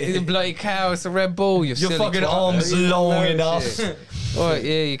 ain't it? It's a bloody cow. It's a Red Bull. You Your silly fucking twat. arms long enough. Oh,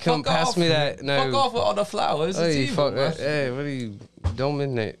 yeah, you can't Fuck pass off. me that. No. Fuck off with all the flowers. Oh, It's you evil, fuck. bro. Hey, what are you? Don't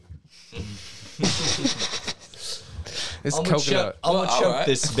midnight. It's I'm gonna coconut. choke Well, alright.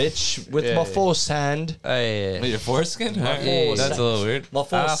 this bitch with Yeah, my yeah. force hand. Hey, With your foreskin? Yeah. That's a little weird. My I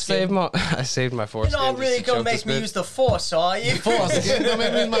force saved my. I saved my You're foreskin. not really just to gonna choke make this me bitch. use the Force, are you? Foreskin? Don't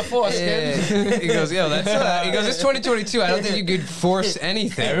make me use my foreskin. Yeah. He goes, yo, that's. He goes, it's 2022. I don't think you could force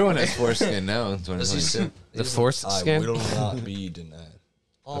anything. Everyone has foreskin now. In This is 2022. The force I skin. will not be denied.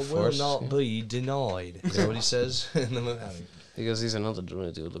 I will force not be denied. Is that what he says in the movie? He goes, he's another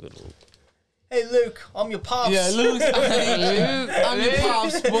dude. Look at him. Hey, Luke, I'm your pops. Yeah, Luke. I'm your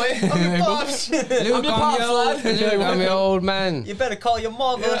pops, boy. I'm your pops. Luke, pops, lad. Luke, I'm your old man. You better call your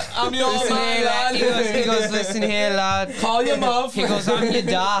mother. I'm your old Listen man, here, lad. lad. He goes, listen here, lad. Call your mouth. He goes, I'm your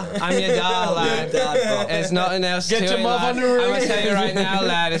da. I'm your da, lad. There's nothing else Get to your it, mouth lad. on the ring. I'm going to tell you right now,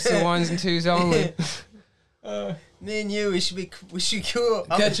 lad. It's the ones and twos only. Me and you, we should go.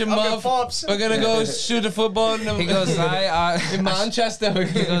 Catch your I'm your muff. pops. We're gonna go shoot a football in, He goes, in Manchester.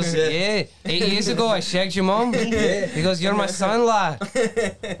 He goes, yeah. 8 years ago, I shagged your mum. He goes, you're my son, lad.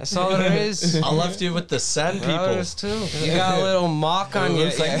 That's all there is. I left you with the sand All people. there is too. You got a little mark on you.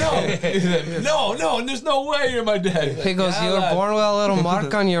 It's like, no, there's no way you're my dad. He goes, Yeah, you were lad. born with a little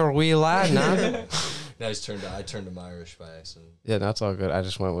mark on your wee lad, nah? Now I turned him Irish by accident. Yeah, that's all good. I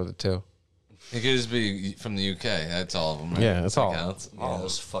just went with it too. It could just be from the UK. That's all of them, right? Yeah, that's all. Counts. Yeah,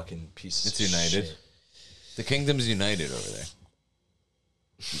 those fucking pieces. It's of united. shit. The kingdom's united over there.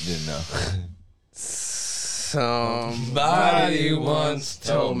 You didn't know. Somebody once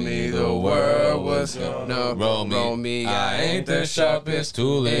told me the world was gonna roll me. I ain't the sharpest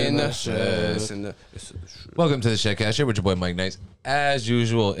tool in the shed. Welcome to the Shedcast. You're with your boy Mike Nice. As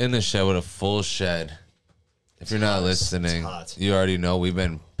usual, in the shed with a full shed. If you're not listening, hot. you already know we've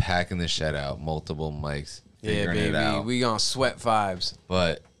been packing the shed out, multiple mics, Yeah, figuring it baby, out. we on sweat vibes.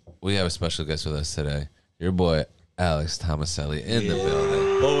 But we have a special guest with us today. Your boy Alex Tomaselli in the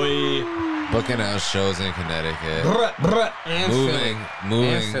building. Boy. Booking out shows in Connecticut. And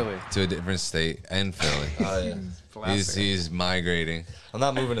moving And Philly. to a different state and Philly. Oh, yeah. He's migrating. I'm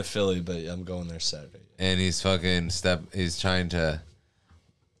not moving to Philly, but I'm going there Saturday. And he's he's trying to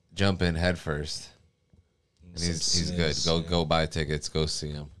jump in head first. And he's good. Go buy tickets, go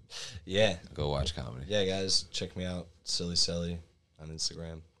see him. Yeah. Go watch comedy. Yeah, guys, check me out. Silly Selly on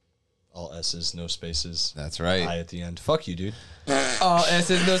Instagram. All S's, no spaces. That's right. I at the end. Fuck you, dude. All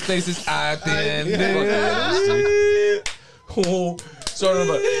S's, no spaces, I at the end. Oh, sorry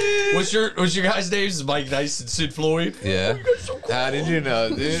about what's your guys' names? Mike Nice and Sid Floyd. Yeah. How did you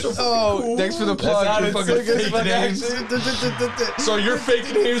know, dude? Oh, thanks for the plug. Your fucking fake names. So your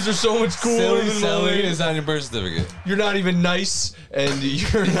fake names are so much cooler than Selling mine. is on your birth certificate. You're not even nice, and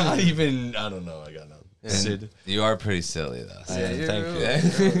you're not even. I don't know. I got nothing. Sid. You are pretty silly though. Yeah, thank you.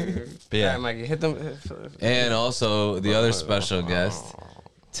 But Yeah, yeah, Mikey, hit them. And also the other special guest,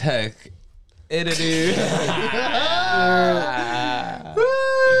 Tech Editor.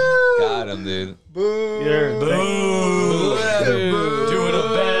 Got him, dude. Doing doing a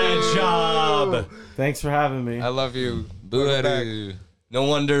bad job. Thanks for having me. I love you. Boo. No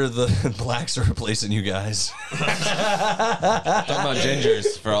wonder the blacks are replacing you guys. Talking about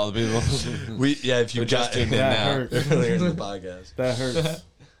gingers for all the people. If you just got tuned in That now. hurts. earlier in the podcast. That hurts.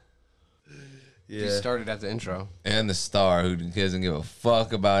 You started at the intro. And the star who doesn't give a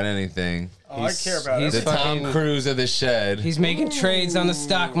fuck about anything. Oh, I care about he's it. The fucking- Tom Cruise of the shed. He's making trades on the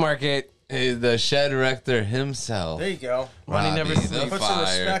stock market. He's the shed rector himself. There you go. Ronnie never Robbie, sleeps. the Put some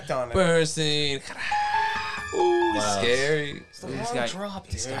fire respect on it. person. Ooh, scary. He's got, Drop,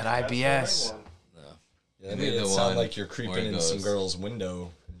 he's dude. got IBS. Yeah, Need it the sound one like you're where creeping it in some goes. girl's window.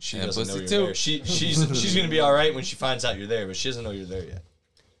 And she And doesn't know pussy you're too. there. She's gonna be all right when she finds out you're there, but she doesn't know you're there yet.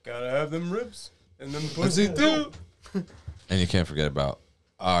 Gotta have them ribs and them pussy Pussy too. too. And you can't forget about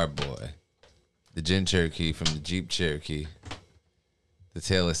our boy, the Gin Cherokee from the Jeep Cherokee, the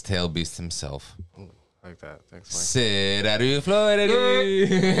tailless tail beast himself. Like that. Thanks, Sid out of Florida. Sid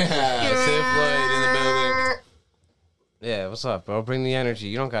Floyd in the building. Yeah, what's up, bro? Bring the energy.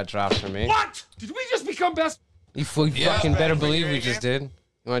 You don't got drops for me. What? Did we just become best? You fucking better believe we just did. You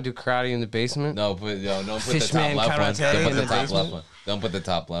want to do karate in the basement? No, don't put the top Fishman left one. karate Don't put in the the top basement? left one. Don't put the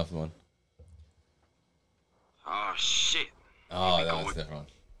top left one. Oh, shit. Oh, that was different.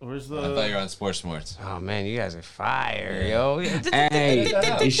 Where's I thought the? you were on Sports Smarts. Oh man, you guys are fire, yo. Hey,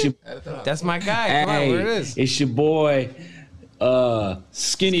 it's your That's my guy. Come on, where it is? It's your boy,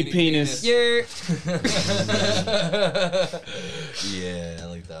 Skinny Penis. Yeah. Yeah, I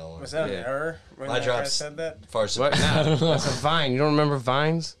like that one. Was that Yeah. an error when My that guy drops. said that? What? Nah, that's a Vine. You don't remember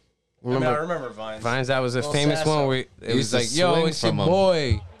Vines? I remember Vines. Vines. That was a Lil famous Sasso. one where it He was used to like, "Yo, swing it's your from 'em.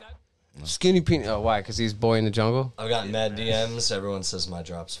 boy, Skinny Penis." Oh, why? Because he's boy in the jungle. I've gotten mad DMs. Everyone says my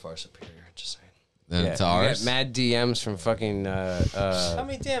drop's far superior. Just saying. Then Yeah, to you ours. got mad DMs from fucking How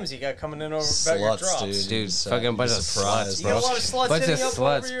many DMs you got coming in over about your Sluts, drops? Dude, So fucking you'd be bunch of surprised, sluts, You got a lot of sluts Bunch of hitting up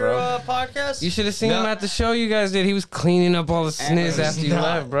sluts, over your bro. podcast? You should have seen No. him at the show you guys did. He was cleaning up all the sniz after you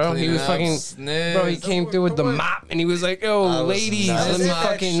left, bro. He was fucking, bro. He came through with the mop and he was like, "Yo, was ladies, not let me at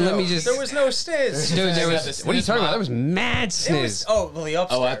fucking, let me just." There was no stiz. Dude, there was. What are you talking about? There was mad It was, sniz. well, the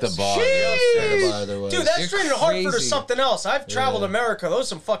upstairs. Oh, at the bar. Dude, that You're street in Hartford or crazy. something else. I've traveled America. Those are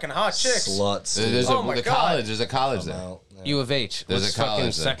some fucking hot chicks. Sluts. There's Oh my the God. college. There's a college there. U of H. There's Let's a college fucking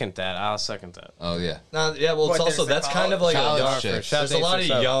there. second that. I'll second that. Oh yeah. Yeah, well, it's What, also there's that's the kind of like college a chicks. There's a lot of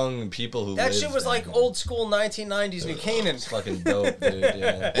 867. young people who That live shit was there. like old school 1990s New Canaan. It's fucking dope, dude.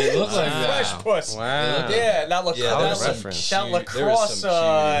 Yeah. It looks like Fresh that. puss. Wow. Yeah, that lacrosse. Yeah, there was That some reference. that cute- lacrosse. there was some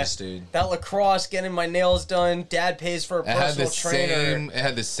cuties, dude. That lacrosse, getting my nails done. Dad pays for a It had the personal trainer. same. It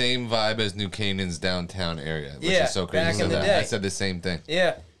had the same vibe as New Canaan's downtown area, which Yeah, is so crazy. back You said in the that. day. I said the same thing.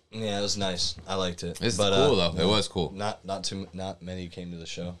 Yeah. Yeah, it was nice. I liked it. It's cool though. It was cool. Not many came to the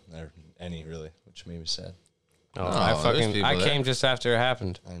show, or any really, which made me sad. Oh, there's people I there. came just after it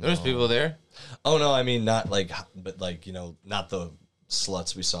happened. There's people there. Oh no, I mean not like, but like not the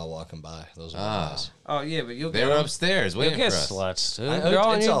sluts we saw walking by. Those were guys. Oh yeah, but you'll They get were them. upstairs You'll waiting get for us. sluts, dude. I- They're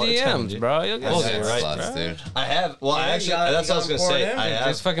all in it's your all the time, DMs, dude. bro. You'll get We'll Yeah, get right, sluts, bro. dude. I have. Well, Yeah, actually, you got- that's you what I was got gonna say. poured in? I have.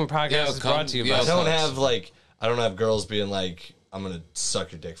 This fucking podcast is brought to you by I don't sluts. have like. I don't have girls being like, "I'm gonna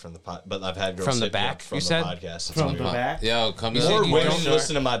suck your dick from the pod," but I've had girls From the hit me up back, from you the said? podcast. It's From weird. the back. Yo, come You to said More you women don't-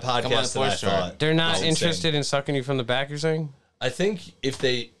 listen to my Come on, podcast than I Force Jar. thought. They're not That's interested insane. in sucking you from the back. You're saying? I think if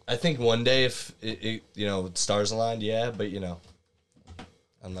they, I think one day if it stars aligned, yeah, but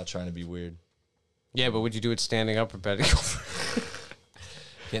I'm not trying to be weird. Yeah, but would you do it standing up or bending over?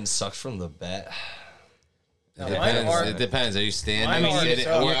 Getting sucked from the back. It depends. It depends. Are you standing? Mine are Sitting?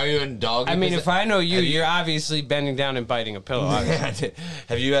 so- Are you in dog? I mean, if I know you, Have you- you're obviously bending down and biting a pillow. obviously.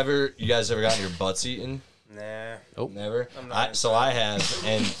 Have you guys ever gotten your butts eaten? Nah. Never. not So I have,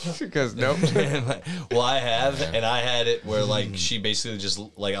 and Because nope. well, I have, and I had it where like she basically just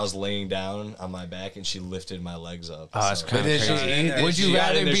like I was laying down on my back and she lifted my legs up. Oh, that's So- kind of did she crazy. eat? Would you She got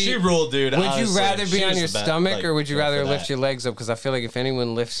rather in there. be? She ruled, dude. Would you honestly. rather She be on was your the best, stomach like, or would you for rather that. lift your legs up? Because I feel like if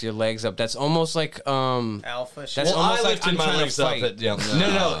anyone lifts your legs up, that's almost like Alpha shit. That's Well, almost I like lifted I'm my trying to legs up. fight.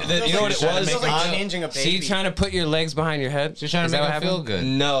 No. You know what it trying to was? make It's like I'm- changing a baby. See, trying to put your legs behind your head. She's trying Is to that make what her feel happened? good.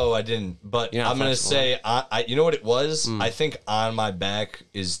 No, I didn't. But You're not I'm gonna flexible. say, I you know what it was? I think on my back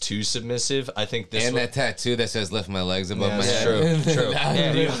is too submissive. I think this And one, that tattoo that says "lift my legs above yeah, my that's head." true.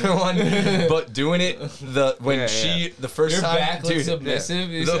 The other one, but doing it the first Your time, back looks dude, submissive.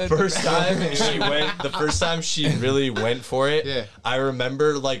 You the said? first time she really went for it. Yeah. I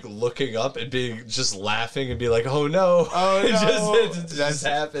remember like looking up and being just laughing and be like, "Oh no!" it just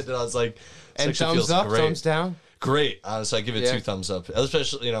happened, and I was like, And "This actually thumbs feels up, great." thumbs down. Great, honestly, I give it Yeah. 2 thumbs up.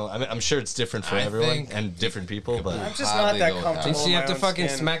 Especially, I mean, I'm sure it's different for I everyone think- and different people, but I'm just not that Probably go comfortable. Did she in have my to own fucking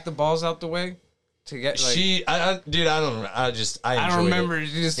skin. smack the balls out the way to get like? dude, I don't know. I I don't enjoyed remember. It.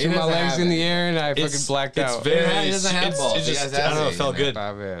 You just He threw my doesn't legs have in it. the air and I fucking blacked It's out. very. He doesn't have balls. It He just, has I don't know. It ass felt in it. good.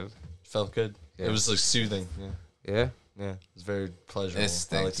 My bad. Felt good. Yeah. It was like soothing. Yeah, Yeah. it was very pleasurable. It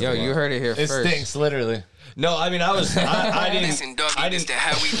stinks. liked it Yo, a lot. you heard it here It first. stinks, literally. No, I mean, I didn't. Listen, doggy, I this didn't. the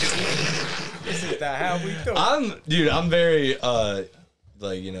how we do. This is the how we do. I'm very I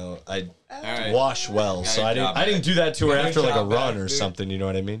right. wash well, so Good job, I didn't do that to her Good after like a job, run man, or dude. something. You know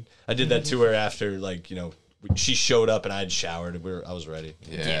what I mean? I did that to her after she showed up and I had showered and I was ready.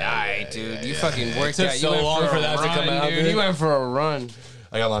 Yeah, alright, dude. You fucking worked took out. so You went long for for that to run, come out, dude. dude. You went for a run.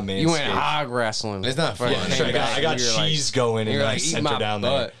 I got my man. You went hog wrestling. It's not fun. Yeah, sure. I got You're like- cheese going and you're then I like, eat sent my her down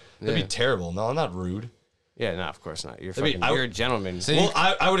there. butt. That'd Yeah. be terrible. No, I'm not rude. Yeah, no, of course not. You're I mean, fucking. I- You're a gentleman. So Well,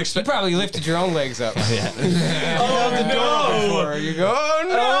 I would you expect. probably lifted your own legs up. Oh no! You go, oh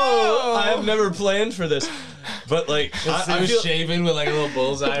no! Oh, I have never planned for this, but like I feel, shaving with like a little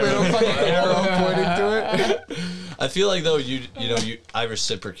bullseye. Little fucking arrow pointing to it. I feel like though I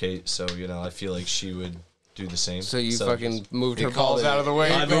reciprocate, so I feel like she would do the same. So you fucking moved her called balls it- out of the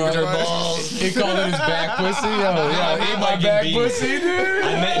way. I moved her balls. He called it his back pussy. Yo, eat my Like back being- pussy, dude.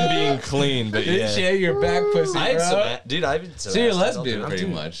 I meant being clean, but yeah. Share your back pussy, I had bro. some, dude. I had some. So you're ass. I'll lesbian, do it. pretty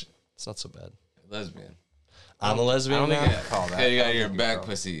much. It's not so bad. Lesbian. I'm a lesbian. I don't think now. I call that. Yeah, you got your back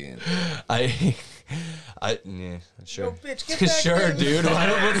pussy in. Yeah, sure. Yo, bitch, get back Sure, there. dude.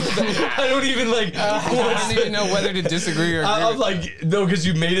 I don't even like. I don't even know whether to disagree or agree. I'm like, no, because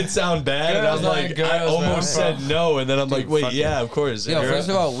you made it sound bad, and I'm Girls like, like girls, I almost man. said no, and then I'm like, wait, fuck yeah, of course. Yo, And first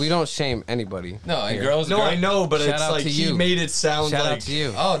of all, we don't shame anybody. No, and girls. no, I know, but Shout it's out like to he you. made it sound Shout like. out to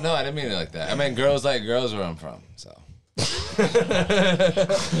you. Oh no, I didn't mean it like that. I meant girls like girls where I'm from. So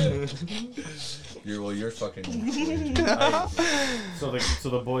You're fucking. So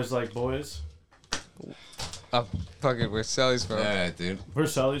the boys like boys. Fucking where Sally's from. yeah, dude. Where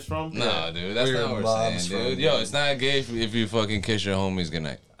Sally's from? No, dude, that's Where not what your we're mom's saying, from, dude. Yo, dude. it's not gay if you fucking kiss your homies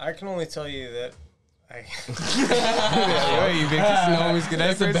goodnight. I can only tell you that I. Yo, you been kissing the homies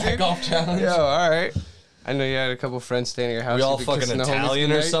goodnight for a second? off challenge. Yo, all right. I know you had a couple friends staying at your house. We all you been fucking kissing the homies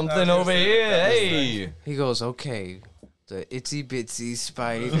Italian or goodnight? something I was over gonna say here. that was Hey. He goes, okay, the itsy bitsy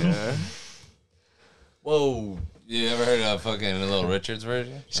spider. Whoa. You ever heard of fucking Little Richard's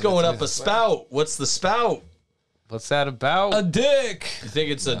version? He's going up a spout. What's the spout? What's that about? A dick. You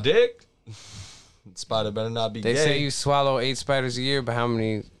think it's a dick? Spider better not be They gay. say you swallow 8 spiders a year, but how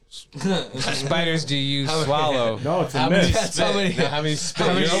many spiders do you swallow? No, it's a How many myth. spit? How many spit?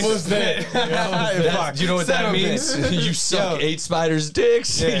 many You're almost there. That- do you know what Son that of a means? bitch. You suck Yo. 8 spiders'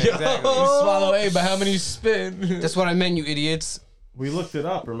 dicks. Yeah, Yo. exactly. You swallow 8, but how many spit? That's what I meant, you idiots. We looked it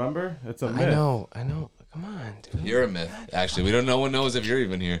up. Remember? It's a myth. I know. Come on, dude. You're a myth. Actually, we don't. No one knows if you're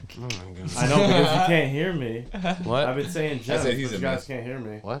even here. I know because you can't hear me. What? I've been saying gems, said but he's you a guys myth. can't hear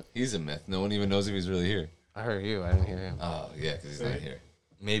me. What? He's a myth. No one even knows if he's really here. I heard you. I didn't hear him. Oh yeah, because he's not here.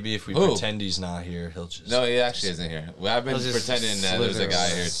 Maybe if we Who? pretend he's not here, he'll just. No, he actually isn't here. Well, I've been He'll just pretending that there's a slither guy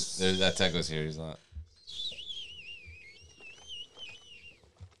away. here. That Teko's here. He's not.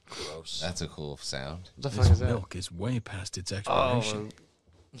 Gross. That's a cool sound. What the fuck is that? Milk is way past its Oh, expiration.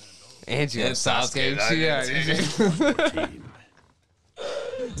 Angie and Sasuke, Sasuke.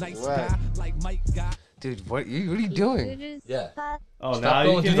 Nice What? guy, like Mike got. Dude, what are you doing? Yeah. Oh, Stop now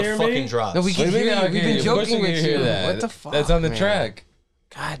you going can through hear the me? fucking drops. No, we can hear you. We've been joking with you. That. What the fuck? That's on the man? track.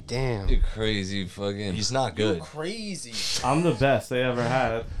 God damn. You crazy fucking. He's not good. Crazy. I'm the best they ever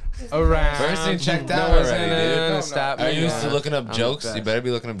had. Around. First thing checked No out one's already, gonna dude. stop Are me you used to now. looking up I'm the jokes? You best. better be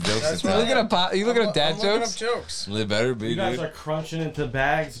looking up jokes. That's this right. You looking up you looking up dad I'm looking jokes? up jokes. It better be, You guys dude. are crunching into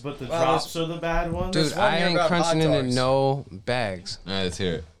bags, but the Well, drops are the bad ones. Dude, one I here ain't about crunching hot into dogs. no bags. All right, let's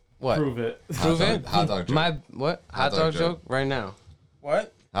hear it. What? Prove it. Prove it? Hot dog joke. My what? Hot dog joke right now.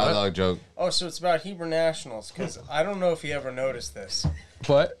 What? Hot What? dog joke. Oh, so it's about Hebrew nationals, because I don't know if you ever noticed this.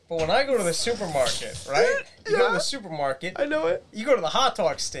 What? But when I go to the supermarket, right? You go to the supermarket. I know it. You go to the hot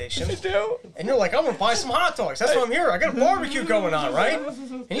dog station. I do. And you're like, I'm gonna buy some hot dogs. That's why I'm here. I got a barbecue going on, right?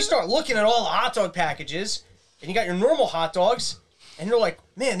 And you start looking at all the hot dog packages, and you got your normal hot dogs, and you're like,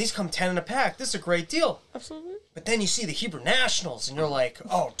 man, these come 10 in a pack. This is a great deal. Absolutely. But then you see the Hebrew nationals, and you're like,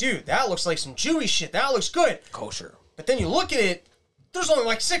 oh, dude, that looks like some Jewish shit. That looks good. Kosher. But then you look at it, there's only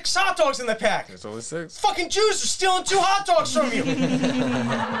like 6 hot dogs in the pack. There's only 6. Fucking Jews are stealing 2 hot dogs from you.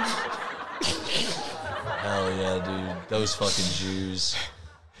 Hell yeah, dude. Those fucking Jews.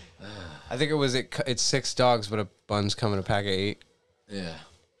 I think it's 6 dogs, but a bun's come in a pack of 8. Yeah.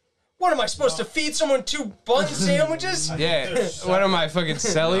 What am I supposed to feed someone 2 bun sandwiches? Yeah. What am I fucking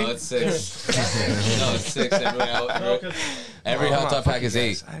selling? No, it's 6. No, it's 6. Every hot dog pack is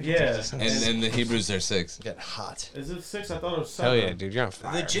 8. Yeah. And the Hebrews are 6. Get hot. Is it 6? I thought it was 7. Hell yeah, dude. You're on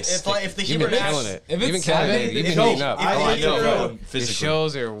fire. If the You've Hebrew been killing nationals, it. If You've been it's killing 7, it. You've been if- heating up. if- Oh, I if- know. Your Physically.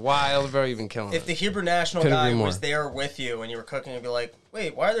 shows are wild, bro. You've been killing if it. the Hebrew national Couldn't guy agree more. was there with you and you were cooking, you'd be like,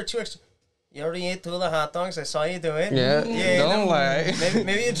 wait, why are there 2 extra? You already ate 2 of the hot dogs. I saw you do it. Yeah, You ate don't them. lie.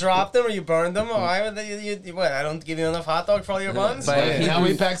 Maybe you dropped them or you burned them. Or why would you what? I don't give you enough hot dog for all your buns. But Hey, now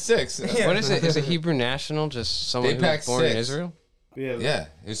we pack 6. What is it? Is a Hebrew national just someone They who pack was born in 6. Israel? Yeah. Yeah.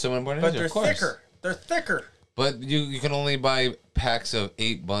 Is someone born in But Israel? they're Of course. thicker. They're thicker. But you can only buy packs of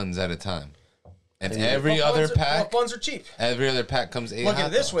 8 buns at a time. And every What other buns pack, buns are cheap. every other pack comes 8 Look hot at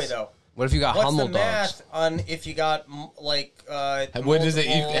it this dogs. way though. What if you got What's Hummel the dogs? math on if you got like What is it?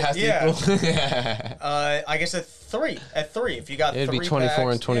 It has to yeah. equal. I guess at 3. At 3, if you got It'd 3 be 24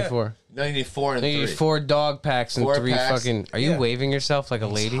 packs, and 24. No, you need 4 and No, 3. you need 4 dog packs and 4 3 packs. fucking. Are you Yeah. waving yourself like a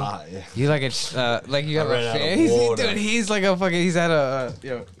lady? hot, yeah. You like like you got ran a out of fan? water. Dude, he's like a fucking. He's at a.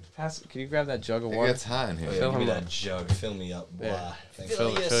 Yo, pass. Can you grab that jug of It water? gets hot in here. Oh, yeah, Fill give me him that up. jug. Fill me up. Yeah. Blah. Thanks.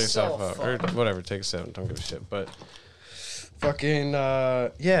 Fill yourself yourself up. Or whatever. Take a sip. Don't give a shit. But fucking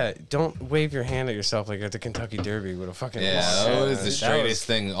yeah. Don't wave your hand at yourself like at the Kentucky Derby with a fucking. Yeah, that was the straightest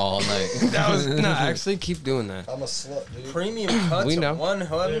thing all night. That was no. Actually, keep doing that. I'm a slut, dude. Premium cuts We know. of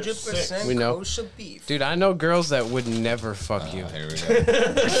 100% We know. kosher beef. Dude, I know girls that would never fuck you. Here we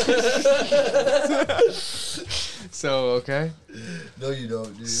go. So okay. No, you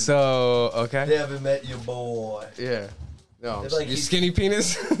don't, dude. So okay. They haven't met your boy. Yeah. No, They're like, you he's- skinny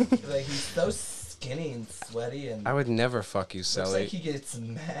penis. Like, he's so skinny and sweaty and I would never fuck you, looks Sally. like he gets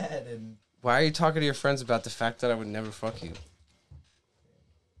mad and... Why are you talking to your friends about the fact that I would never fuck you?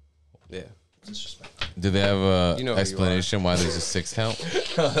 Yeah. Disrespectful. Do they have a You know who you explanation why there's a 6 count?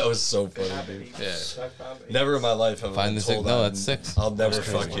 That was so funny, dude. Yeah. Never in my life have I Find been the 6. told No, I'm- that's 6. I'll never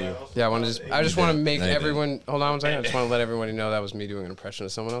fuck you. Yeah, I just want to make No, you everyone hold on one second. I just want to let everybody know that was me doing an impression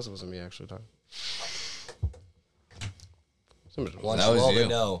of someone else. It wasn't me actually talking. Somebody- Want That you was all you. to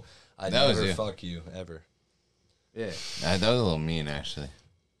know, I That was never you. fuck you, ever. Yeah. That was a little mean, actually.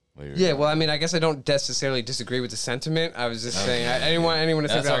 What you were Yeah, doing. well, I mean, I guess I don't necessarily disagree with the sentiment. I was just saying, I didn't want anyone to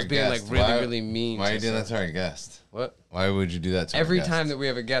think That's that I our was being guest. like really, Why- really mean. Why are to you doing that someone. to our guest? What? Why would you do that to Every our guest? time that we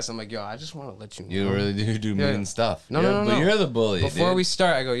have a guest, I'm like, yo, I just want to let you know. You really do Yeah. mean stuff. No, You're- no, no, But no. you're the bully, Before dude. we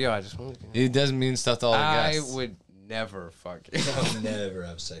start, I go, yo, I just want to. He does mean stuff to all the I guests. would never fuck you. I'll never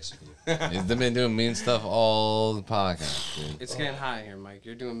have sex with you. He's been doing mean stuff all the podcast, dude. It's getting hot in here, Mike.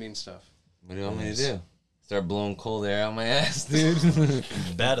 You're doing mean stuff. What do you want me to do? Start blowing cold air out my ass, dude?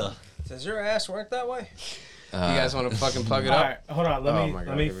 Better. Does your ass work that way? You guys want to fucking plug it All up? right, hold on. Let Oh me my God,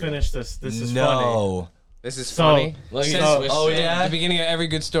 let me here we go. finish this. This is funny. No. This is So- funny. Look at Since- this switch oh, shit. yeah? The beginning of every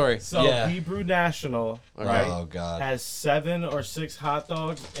good story. So Yeah. Hebrew National Okay. Oh, God. has 7 or 6 hot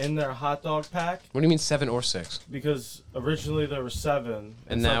dogs in their hot dog pack What do you mean 7 or 6? because originally there were 7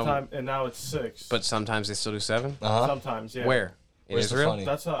 And now- now it's 6. But sometimes they still do 7. Uh-huh. sometimes, yeah. Where? In Where's the Israel? funny?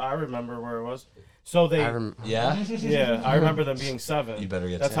 That's how I remember where it was. So they, Yeah? yeah, I remember them being 7. You better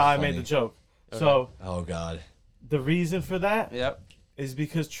get That's that how I funny. made the joke. So Oh, God. the reason for that Yep. is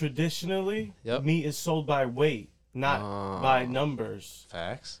because traditionally Yep. meat is sold by weight, not by numbers.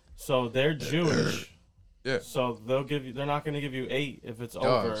 Facts. So they're Jewish. Yeah. So they're not going to give you 8 if it's over.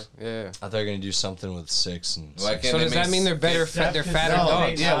 Dogs. Yeah. I thought they were going to do something with 6. And Why can't So they does that make mean they're better? That's They're 'cause fatter no,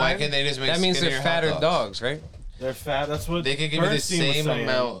 dogs. Yeah, why can't they just make That means skinnier they're hot fatter dogs? dogs, right? They're fat. That's what They can give you the Bernstein was same saying.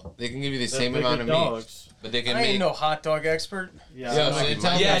 amount. They can give you the They're same bigger amount of meat, dogs. but they can I make. ain't no hot dog expert. Yeah, Yo, I'm so not- you're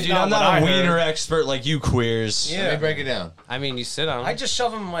telling me yeah, that's dude, not I'm what not I a heard. wiener expert like you queers. Yeah. Let me break it down. I mean, you sit on them. I just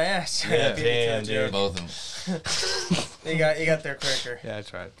shove them in my ass. Yeah, Beat it to damn, the joke. dude. Both of them. You got there quicker. Yeah, I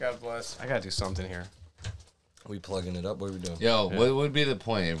tried. God bless. I gotta do something here. We plugging it up? What are we doing? Yo, what would be the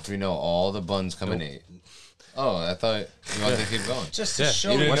point if we know all the buns come in 8? Oh, I thought you wanted to keep going. Just to Yeah. show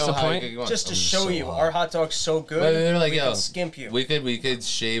You you. didn't What's know the how you point? could go on. Just to I'm show so you, hot. our hot dog's so good. But they're like, we yo, can skimp you. we could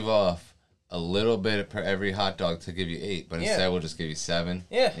shave off a little bit per every hot dog to give you 8, but Yeah. instead we'll just give you 7.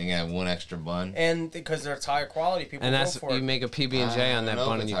 Yeah. You can have 1 extra bun. And because they're higher quality, people And go that's for you it. make a PB&J on that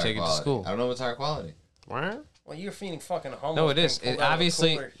bun and you take it to school. I don't know if it's higher quality. What? Well, you're feeding fucking hummus. No, it is. being It pulled out of a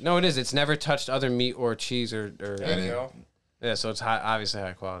obviously, cooler. no, it is. It's never touched other meat or cheese or There you go. yeah. So it's high, obviously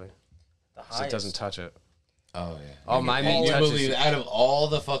high quality. The So it doesn't highest. touch it. Oh yeah. All my And meat you touches. believe out of all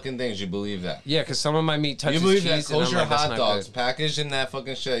the fucking things, you believe that. Yeah, because some of my meat touches You believe cheese, that and I'm kosher like, that's hot not dogs good. packaged in that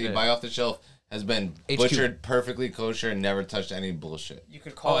fucking shit you Yeah. buy off the shelf has been HQ. butchered perfectly kosher and never touched any bullshit. You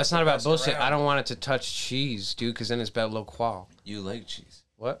could call Oh, it it's the not about best bullshit. around. I don't want it to touch cheese, dude, because then it's bad low qual. You like cheese.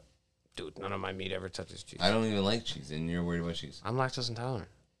 What? Dude, none of my meat ever touches cheese. I don't even like cheese, and you're worried about cheese. I'm lactose intolerant.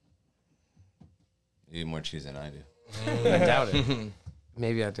 You eat more cheese than I do. I doubt it.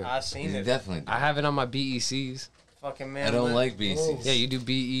 Maybe I do. I've seen You it. definitely do. I have it on my BECs. Fucking man. I don't like BCs. Yeah, you do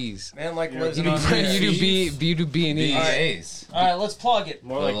BEs. Man, like lives You in do, on you do B, you do B and E. BAs. All right, let's plug it.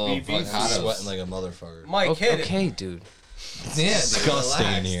 More The like little BBs. fuck hot Sweating like a motherfucker. Mike, hit it. Okay, dude. Yeah, Disgusting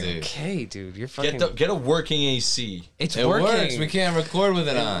relax, here. dude. Okay, dude. You're fucking. Get a working AC. It's It working. works. We can't record with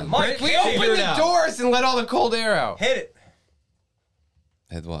it on. Mike, We hit open it. the doors and let all the cold air out. Hit it.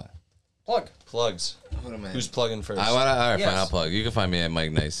 Hit what? Plug. Plugs. What am I? Who's plugging first? All right, Yes. fine. I'll plug. You can find me at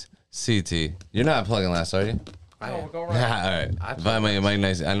Mike Nice CT. You're not plugging last, are you? No, we'll go All right. right. Find me at Mike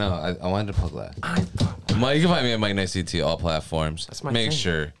Nice. I know. I wanted to plug that. Mike, you can find me at Mike Nice CT all platforms. That's my Make thing.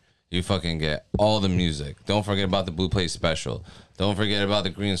 sure you fucking get all the music. Don't forget about the Blue Plate special. Don't forget about the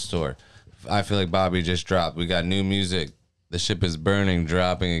Green Store. I feel like Bobby just dropped. We got new music. The ship is burning,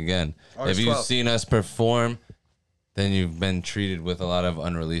 dropping again. August If you've 12th. seen us perform, then you've been treated with a lot of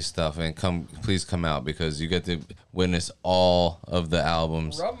unreleased stuff. And please come out because you get to witness all of the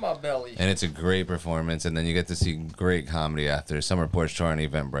albums. Rub my belly. And it's a great performance. And then you get to see great comedy after. Summer Porch Tour and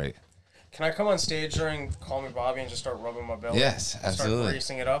Eventbrite. Can I come on stage during Call Me Bobby and just start rubbing my belly? Yes, absolutely. Start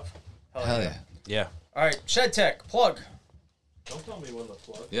greasing it up? Hell yeah. Yeah. All right, Shed Tech, plug. Don't tell me when to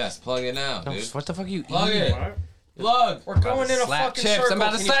plug. Yes, plug it now, No, dude. what the fuck you Plug eating? it. Alright. Plug. We're going in a slap fucking chips. circle. I'm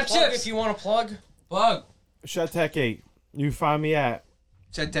about to Can slap you plug chips. if you want to plug? Plug. Shed 8. You find me at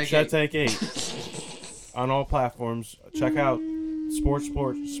Shed Tech. Shed 8 on all platforms. Check out Sports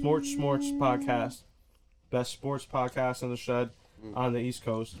podcast. Best sports podcast in the shed on the East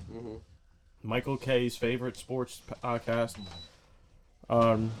Coast. Michael K's favorite sports podcast.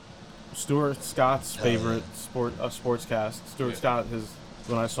 Stuart Scott's favorite sportscast. Stuart Scott,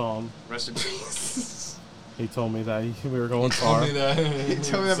 when I saw him, Rest in peace. he told me that we were going far. He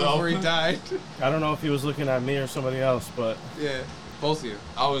told me that before he died. I don't know if he was looking at me or somebody else, but Yeah, both of you.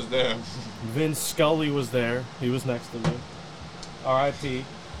 I was there. Vince Scully was there. He was next to me. R.I.P.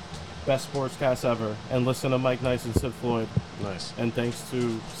 Best sportscast ever. And listen to Mike Nice and Sid Floyd. Nice. And thanks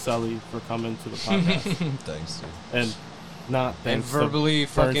to Sully for coming to the podcast. Thanks, dude. And not And thanks verbally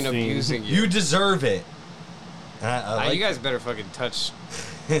to fucking Bernstein. abusing you. You deserve it. I like You guys better fucking touch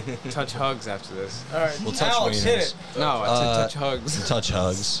hugs after this. All right, We'll touch Alex, wieners. hit it. No, I said touch hugs. touch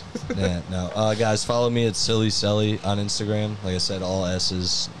hugs. Yeah, no. Guys, follow me at Silly Selly on Instagram. Like I said, all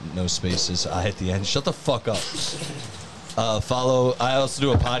S's, no spaces. I at the end. Shut the fuck up. I also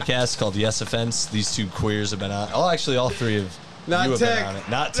do a podcast called Yes Offense. These two queers have been on. Oh, actually, all three of you have been on it.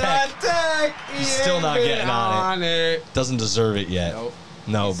 Not Tech. Tech. He's still not getting on it. Doesn't deserve it yet. Nope.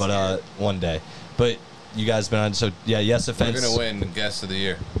 No, but one day. But you guys been on. So yeah, Yes We're Offense. gonna win the guest of the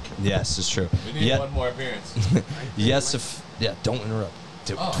year. Yes, it's true. We need one more appearance. Yeah, don't interrupt.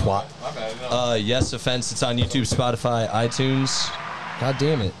 Dude, Oh, twat. my bad. No. Yes Offense. It's on YouTube, Spotify, iTunes. God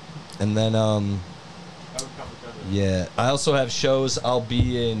damn it. And then yeah, I also have shows. I'll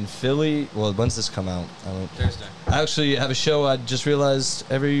be in Philly. Well, when's this come out? Thursday. I actually have a show. I just realized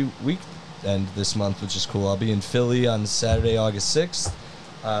every weekend this month, which is cool. I'll be in Philly on Saturday, August 6th.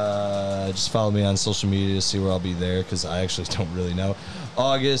 Just follow me on social media to see where I'll be there because I actually don't really know.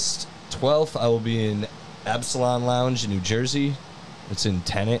 August 12th, I will be in Absalon Lounge in New Jersey. It's in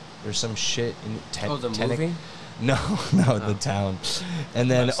Tenet or some shit. The Tenet. movie? No, the town. And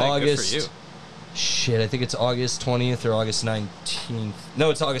then Good for you. August. Shit, I think it's August 20th or August 19th. No,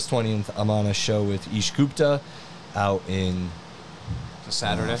 it's August 20th. I'm on a show with Ish Gupta out in. It's a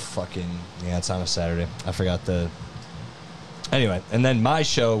Saturday? Yeah, it's on a Saturday. I forgot the. Anyway, and then my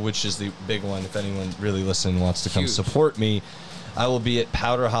show, which is the big one, if anyone really listening wants to come support me, I will be at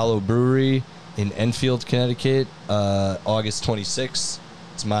Powder Hollow Brewery in Enfield, Connecticut, August 26th.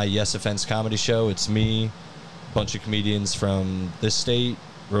 It's my Yes Offense comedy show. It's me, a bunch of comedians from this state,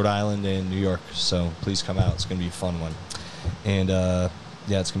 Rhode Island, and New York. So please come out. It's going to be a fun one. And, yeah,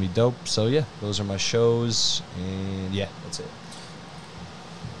 it's going to be dope. So, yeah, those are my shows. And, yeah, that's it.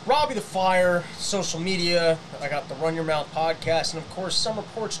 Robbie the Fire, social media. I got the Run Your Mouth podcast. And, of course, Summer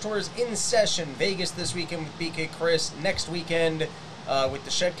Porch Tours in session. Vegas this weekend with BK Chris. Next weekend with the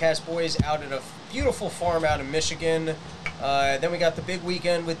Shedcast boys out at a beautiful farm out in Michigan. Then we got the big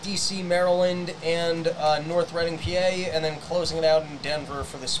weekend with DC, Maryland, and North Reading, PA. And then closing it out in Denver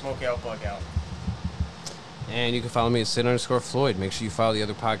for the Smoke Out Bug Out. And you can follow me at Sid_Floyd. Make sure you follow the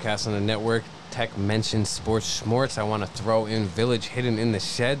other podcasts on the network. Tech mentioned Sports Schmorts. I want to throw in Village Hidden in the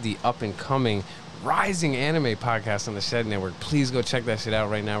Shed, the up-and-coming rising anime podcast on the Shed Network. Please go check that shit out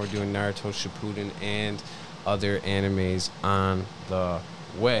right now. We're doing Naruto Shippuden and other animes on the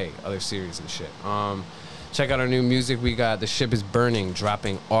way, other series and shit. Check out our new music. We got The Ship is Burning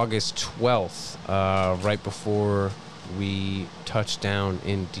dropping August 12th, right before we touch down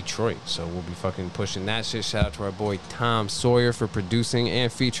in Detroit. So we'll be fucking pushing that shit. Shout out to our boy Tom Sawyer for producing and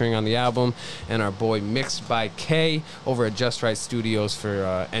featuring on the album, and our boy Mixed by K over at Just Right Studios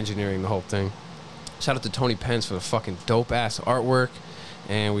for engineering the whole thing. Shout out to Tony Pence for the fucking dope ass artwork,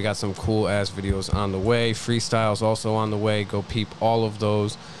 and we got some cool ass videos on the way. Freestyles also on the way. Go peep all of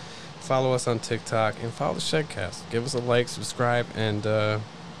those. Follow us on TikTok and follow the Shedcast. Give us a like, subscribe, and yeah,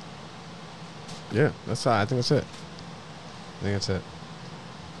 that's all. I think that's it. I think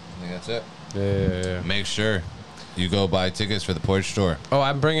that's it. Yeah. Make sure you go buy tickets for the Porch Tour. Oh,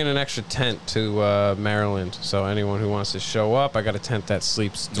 I'm bringing an extra tent to Maryland. So anyone who wants to show up, I got a tent that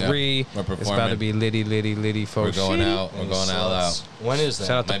sleeps 3. We're performing. It's about to be litty, folks. We're going out. We're going all out. When is that?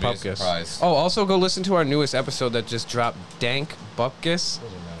 Shout out to Might be a Bupkis. surprise. Oh, also go listen to our newest episode that just dropped, Dank Bupkis.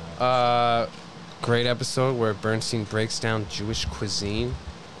 Great episode where Bernstein breaks down Jewish cuisine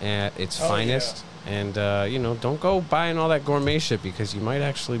at its finest. Yeah. And, don't go buying all that gourmet shit because you might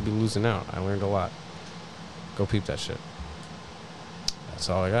actually be losing out. I learned a lot. Go peep that shit. That's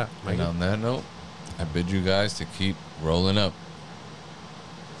all I got. And on that note, I bid you guys to keep rolling up.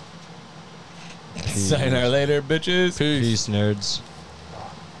 Sign our later, bitches. Peace, nerds.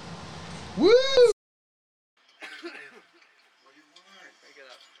 Woo!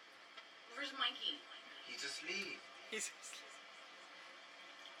 Where's Mikey? He's asleep.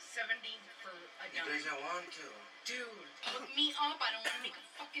 70 for a dime. He doesn't want to. Dude, hook me up. I don't want to make a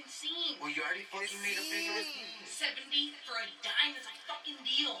fucking scene. Well, you already fucking made a big scene. 70 for a dime is a fucking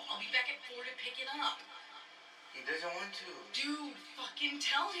deal. I'll be back at 4 to pick it up. He doesn't want to. Dude, fucking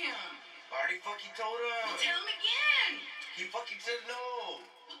tell him. I already fucking told him. Well, tell him again. He fucking said no.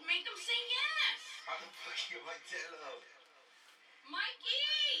 Well, make him say yes. How the fuck am I tell him?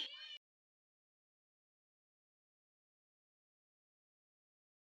 Mikey!